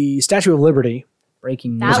 The Statue of Liberty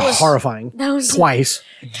breaking was horrifying. That was twice.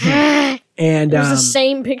 And it was the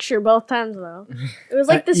same picture both times though. It was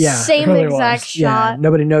like the same exact shot. Yeah,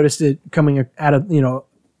 nobody noticed it coming out of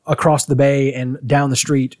across the bay and down the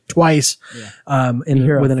street twice. Yeah.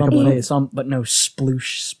 Within a couple of days. But no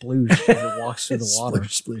sploosh as it walks through the water.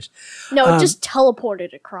 Sploosh. No, it just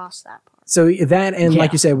teleported across that part. So that and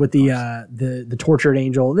like you said with the tortured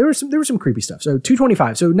angel, there was some creepy stuff. So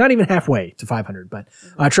 225. So not even halfway to 500. But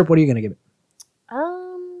Trip, what are you going to give it?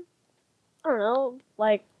 I don't know.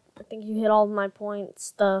 Like, I think you hit all of my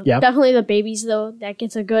points. Definitely the babies though. That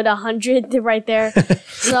gets a good 100 right there.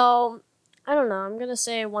 So I don't know. I'm gonna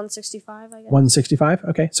say 165. I guess 165.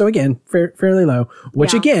 Okay, so again, fairly low.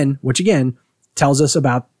 Which again tells us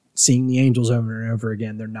about seeing the angels over and over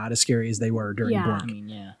again. They're not as scary as they were during Blink. I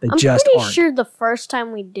mean, they I'm just pretty aren't. sure the first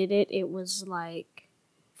time we did it, it was like,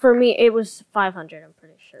 for me, it was 500. I'm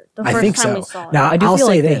pretty sure the first I think time so. we saw it. Now I'll say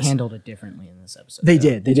say this. they handled it differently in this episode. They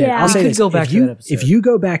did. Yeah. I'll say this. Go back to that episode. If you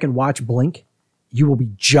go back and watch Blink, you will be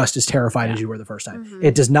just as terrified as you were the first time.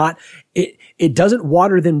 It does not. It doesn't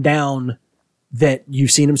water them down that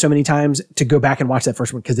you've seen them so many times to go back and watch that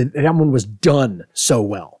first one because that one was done so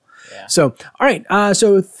well. Yeah. So, all right.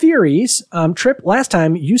 So theories. Trip, last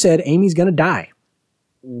time you said Amy's going to die.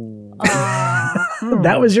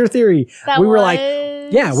 That was your theory. We were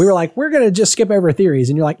like, we're going to just skip over theories.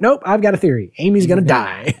 And you're like, nope, I've got a theory. Amy's going to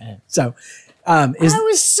die. So, I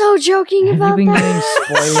was so joking about Have you been that.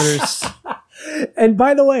 getting spoilers? And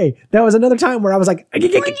by the way, that was another time where I was like,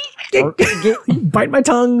 bite my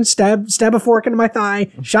tongue, stab a fork into my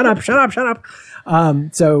thigh. Shut up.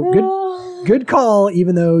 So good call,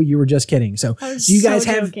 even though you were just kidding. So do you guys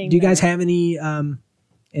have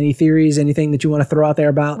any theories, anything that you want to throw out there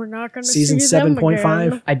about season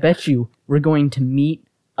 7.5? I bet you we're going to meet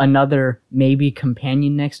another maybe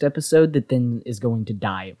companion next episode that then is going to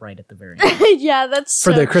die right at the very end. Yeah, that's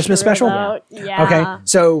for the Christmas special. Yeah. Okay,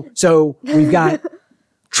 so we've got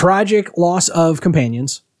tragic loss of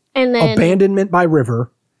companions, and then abandonment by river,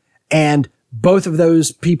 and both of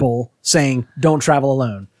those people saying don't travel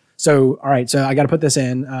alone. So all right, so I got to put this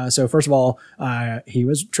in. So first of all,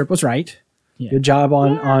 Trip was right. Yeah. Good job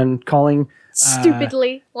on calling.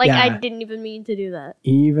 Stupidly. I didn't even mean to do that.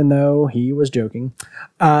 Even though he was joking.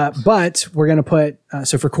 But we're going to put,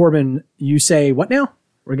 so for Corbin, you say what now?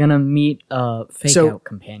 We're going to meet a fake out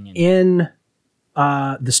companion. In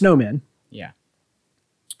The Snowmen. Yeah.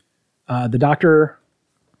 The doctor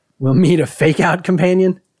will meet a fake out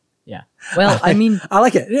companion. Yeah. Well, I mean. I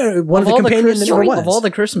like it. Yeah, one of the companions that never was. Of all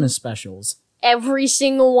the Christmas specials. Every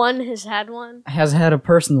single one has had one. Has had a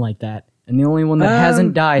person like that. And the only one that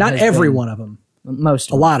hasn't died. Not every one of them. Most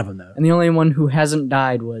of them. A lot of them, though. And the only one who hasn't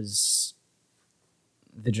died was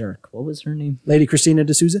the jerk. What was her name? Lady Christina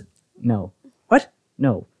D'Souza? No. What?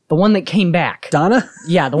 No. The one that came back. Donna?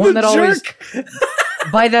 Yeah, the one that always...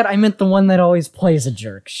 By that, I meant the one that always plays a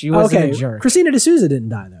jerk. She wasn't a jerk. Christina D'Souza didn't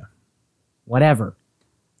die, though. Whatever.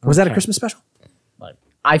 Was that a Christmas special? But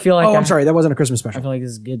I feel like... I'm sorry. That wasn't a Christmas special. I feel like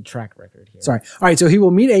this is a good track record here. Sorry. All right, so he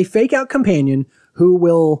will meet a fake-out companion who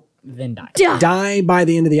will... then die. Die by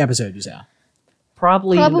the end of the episode, you say?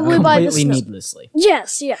 Probably completely needlessly.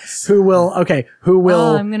 Yes. Who will...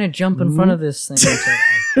 Oh, I'm going to jump in front of this thing.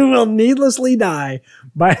 Who will needlessly die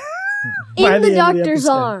by... in the doctor's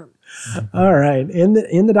arm. All right. In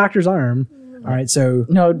the doctor's arm. All right, so...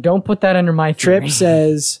 No, don't put that under my theory. Trip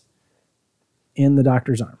says in the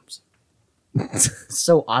doctor's arms.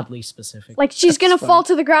 So oddly specific. Like she's going to fall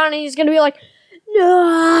to the ground and he's going to be like,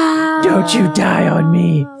 no. Don't you die on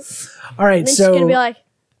me. All right, so... she's going to be like...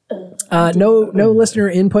 no listener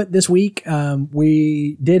input this week.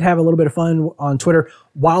 We did have a little bit of fun on Twitter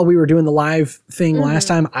while we were doing the live thing last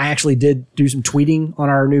time. I actually did do some tweeting on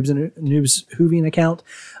our Noobs Whovian account.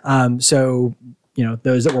 So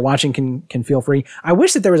those that were watching can feel free. I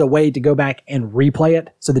wish that there was a way to go back and replay it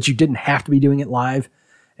so that you didn't have to be doing it live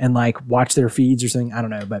and watch their feeds or something. I don't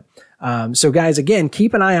know. But so guys, again,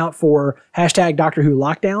 keep an eye out for hashtag Doctor Who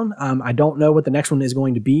Lockdown. I don't know what the next one is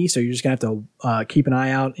going to be. So you're just gonna have to keep an eye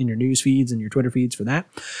out in your news feeds and your Twitter feeds for that.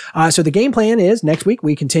 So the game plan is next week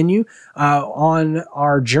we continue on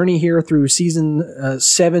our journey here through season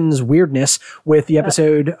 7's weirdness with the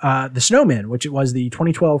episode The Snowmen, which it was the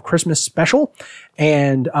 2012 Christmas special.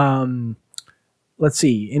 And let's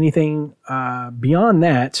see, anything beyond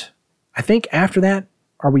that. I think after that,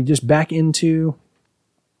 are we just back into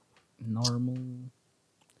normal?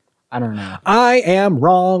 I don't know. I am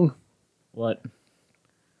wrong. What?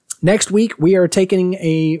 Next week we are taking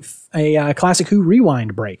a Classic Who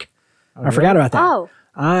rewind break. I forgot about that. Oh.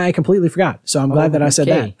 I completely forgot. So I'm glad that I said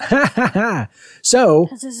that. So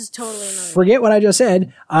this is totally annoying. Forget what I just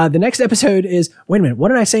said. The next episode is, wait a minute, what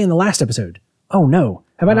did I say in the last episode? Oh no.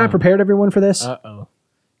 Have I not prepared everyone for this? Uh-oh.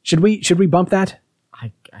 Should we bump that?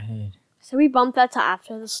 So we bump that to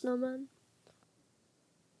after the Snowman?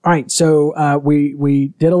 All right, so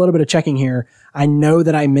we did a little bit of checking here. I know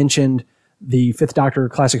that I mentioned the Fifth Doctor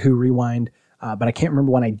Classic Who Rewind, but I can't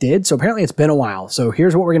remember when I did. So apparently it's been a while. So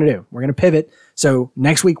here's what we're going to do. We're going to pivot. So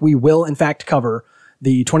next week we will, in fact, cover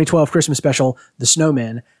the 2012 Christmas special, The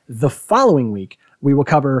Snowmen. The following week, we will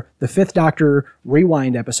cover the Fifth Doctor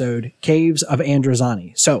Rewind episode, Caves of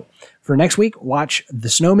Androzani. So for next week, watch The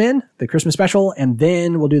Snowmen, the Christmas special, and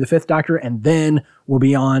then we'll do the Fifth Doctor, and then we'll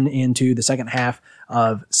be on into the second half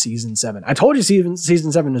of season 7. I told you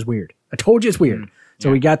season 7 is weird. I told you it's weird.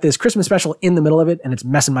 So we got this Christmas special in the middle of it, and it's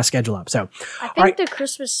messing my schedule up. So I think the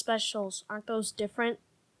Christmas specials, aren't those different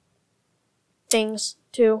things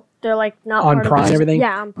too? They're not on part Prime of and everything.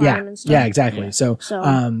 Yeah, on Prime and stuff. Yeah, exactly. Yeah. So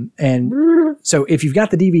so if you've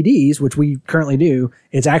got the DVDs, which we currently do,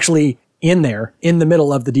 it's actually in there in the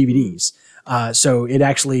middle of the DVDs. So it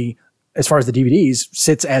actually, as far as the DVDs,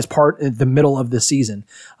 sits as part in the middle of the season.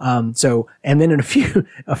 And then in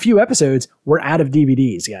a few episodes, we're out of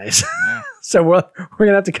DVDs, guys. Yeah. So we're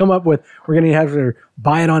gonna have to come up with, we're gonna have to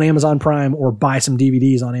buy it on Amazon Prime or buy some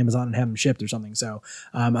DVDs on Amazon and have them shipped or something. So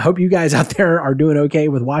I hope you guys out there are doing okay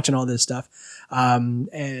with watching all this stuff.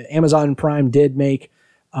 Amazon Prime did make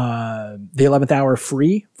the 11th hour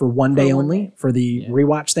free for one day only for the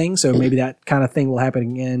rewatch thing. So maybe that kind of thing will happen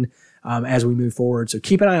again as we move forward. So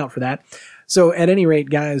keep an eye out for that. So at any rate,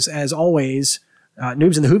 guys, as always,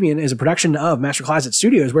 Noobs and the Whovian is a production of Master Closet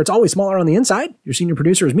Studios, where it's always smaller on the inside. Your senior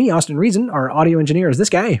producer is me, Austin Reason. Our audio engineer is this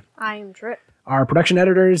guy. I'm Trip. Our production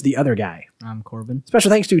editor is the other guy. I'm Corbin.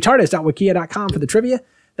 Special thanks to TARDIS.wikia.com for the trivia.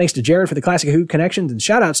 Thanks to Jared for the Classic Who connections, and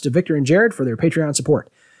shout outs to Victor and Jared for their Patreon support.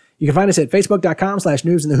 You can find us at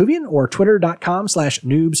facebook.com/Noobs and the Whovian or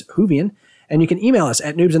twitter.com/NoobsWhovian. And you can email us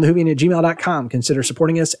at noobsandthewhovian@gmail.com. Consider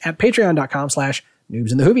supporting us at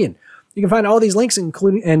patreon.com/Noobs and the Whovian. You can find all these links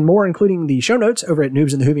and more, including the show notes, over at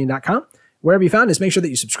noobsandthewhovian.com. Wherever you found us, make sure that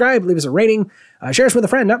you subscribe, leave us a rating, share us with a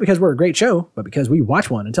friend, not because we're a great show, but because we watch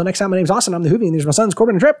one. Until next time, my name's Austin. I'm the Whovian. These are my sons,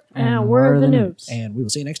 Corbin and Trip. And we're the Noobs. And we will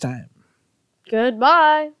see you next time.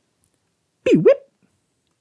 Goodbye. Be whip.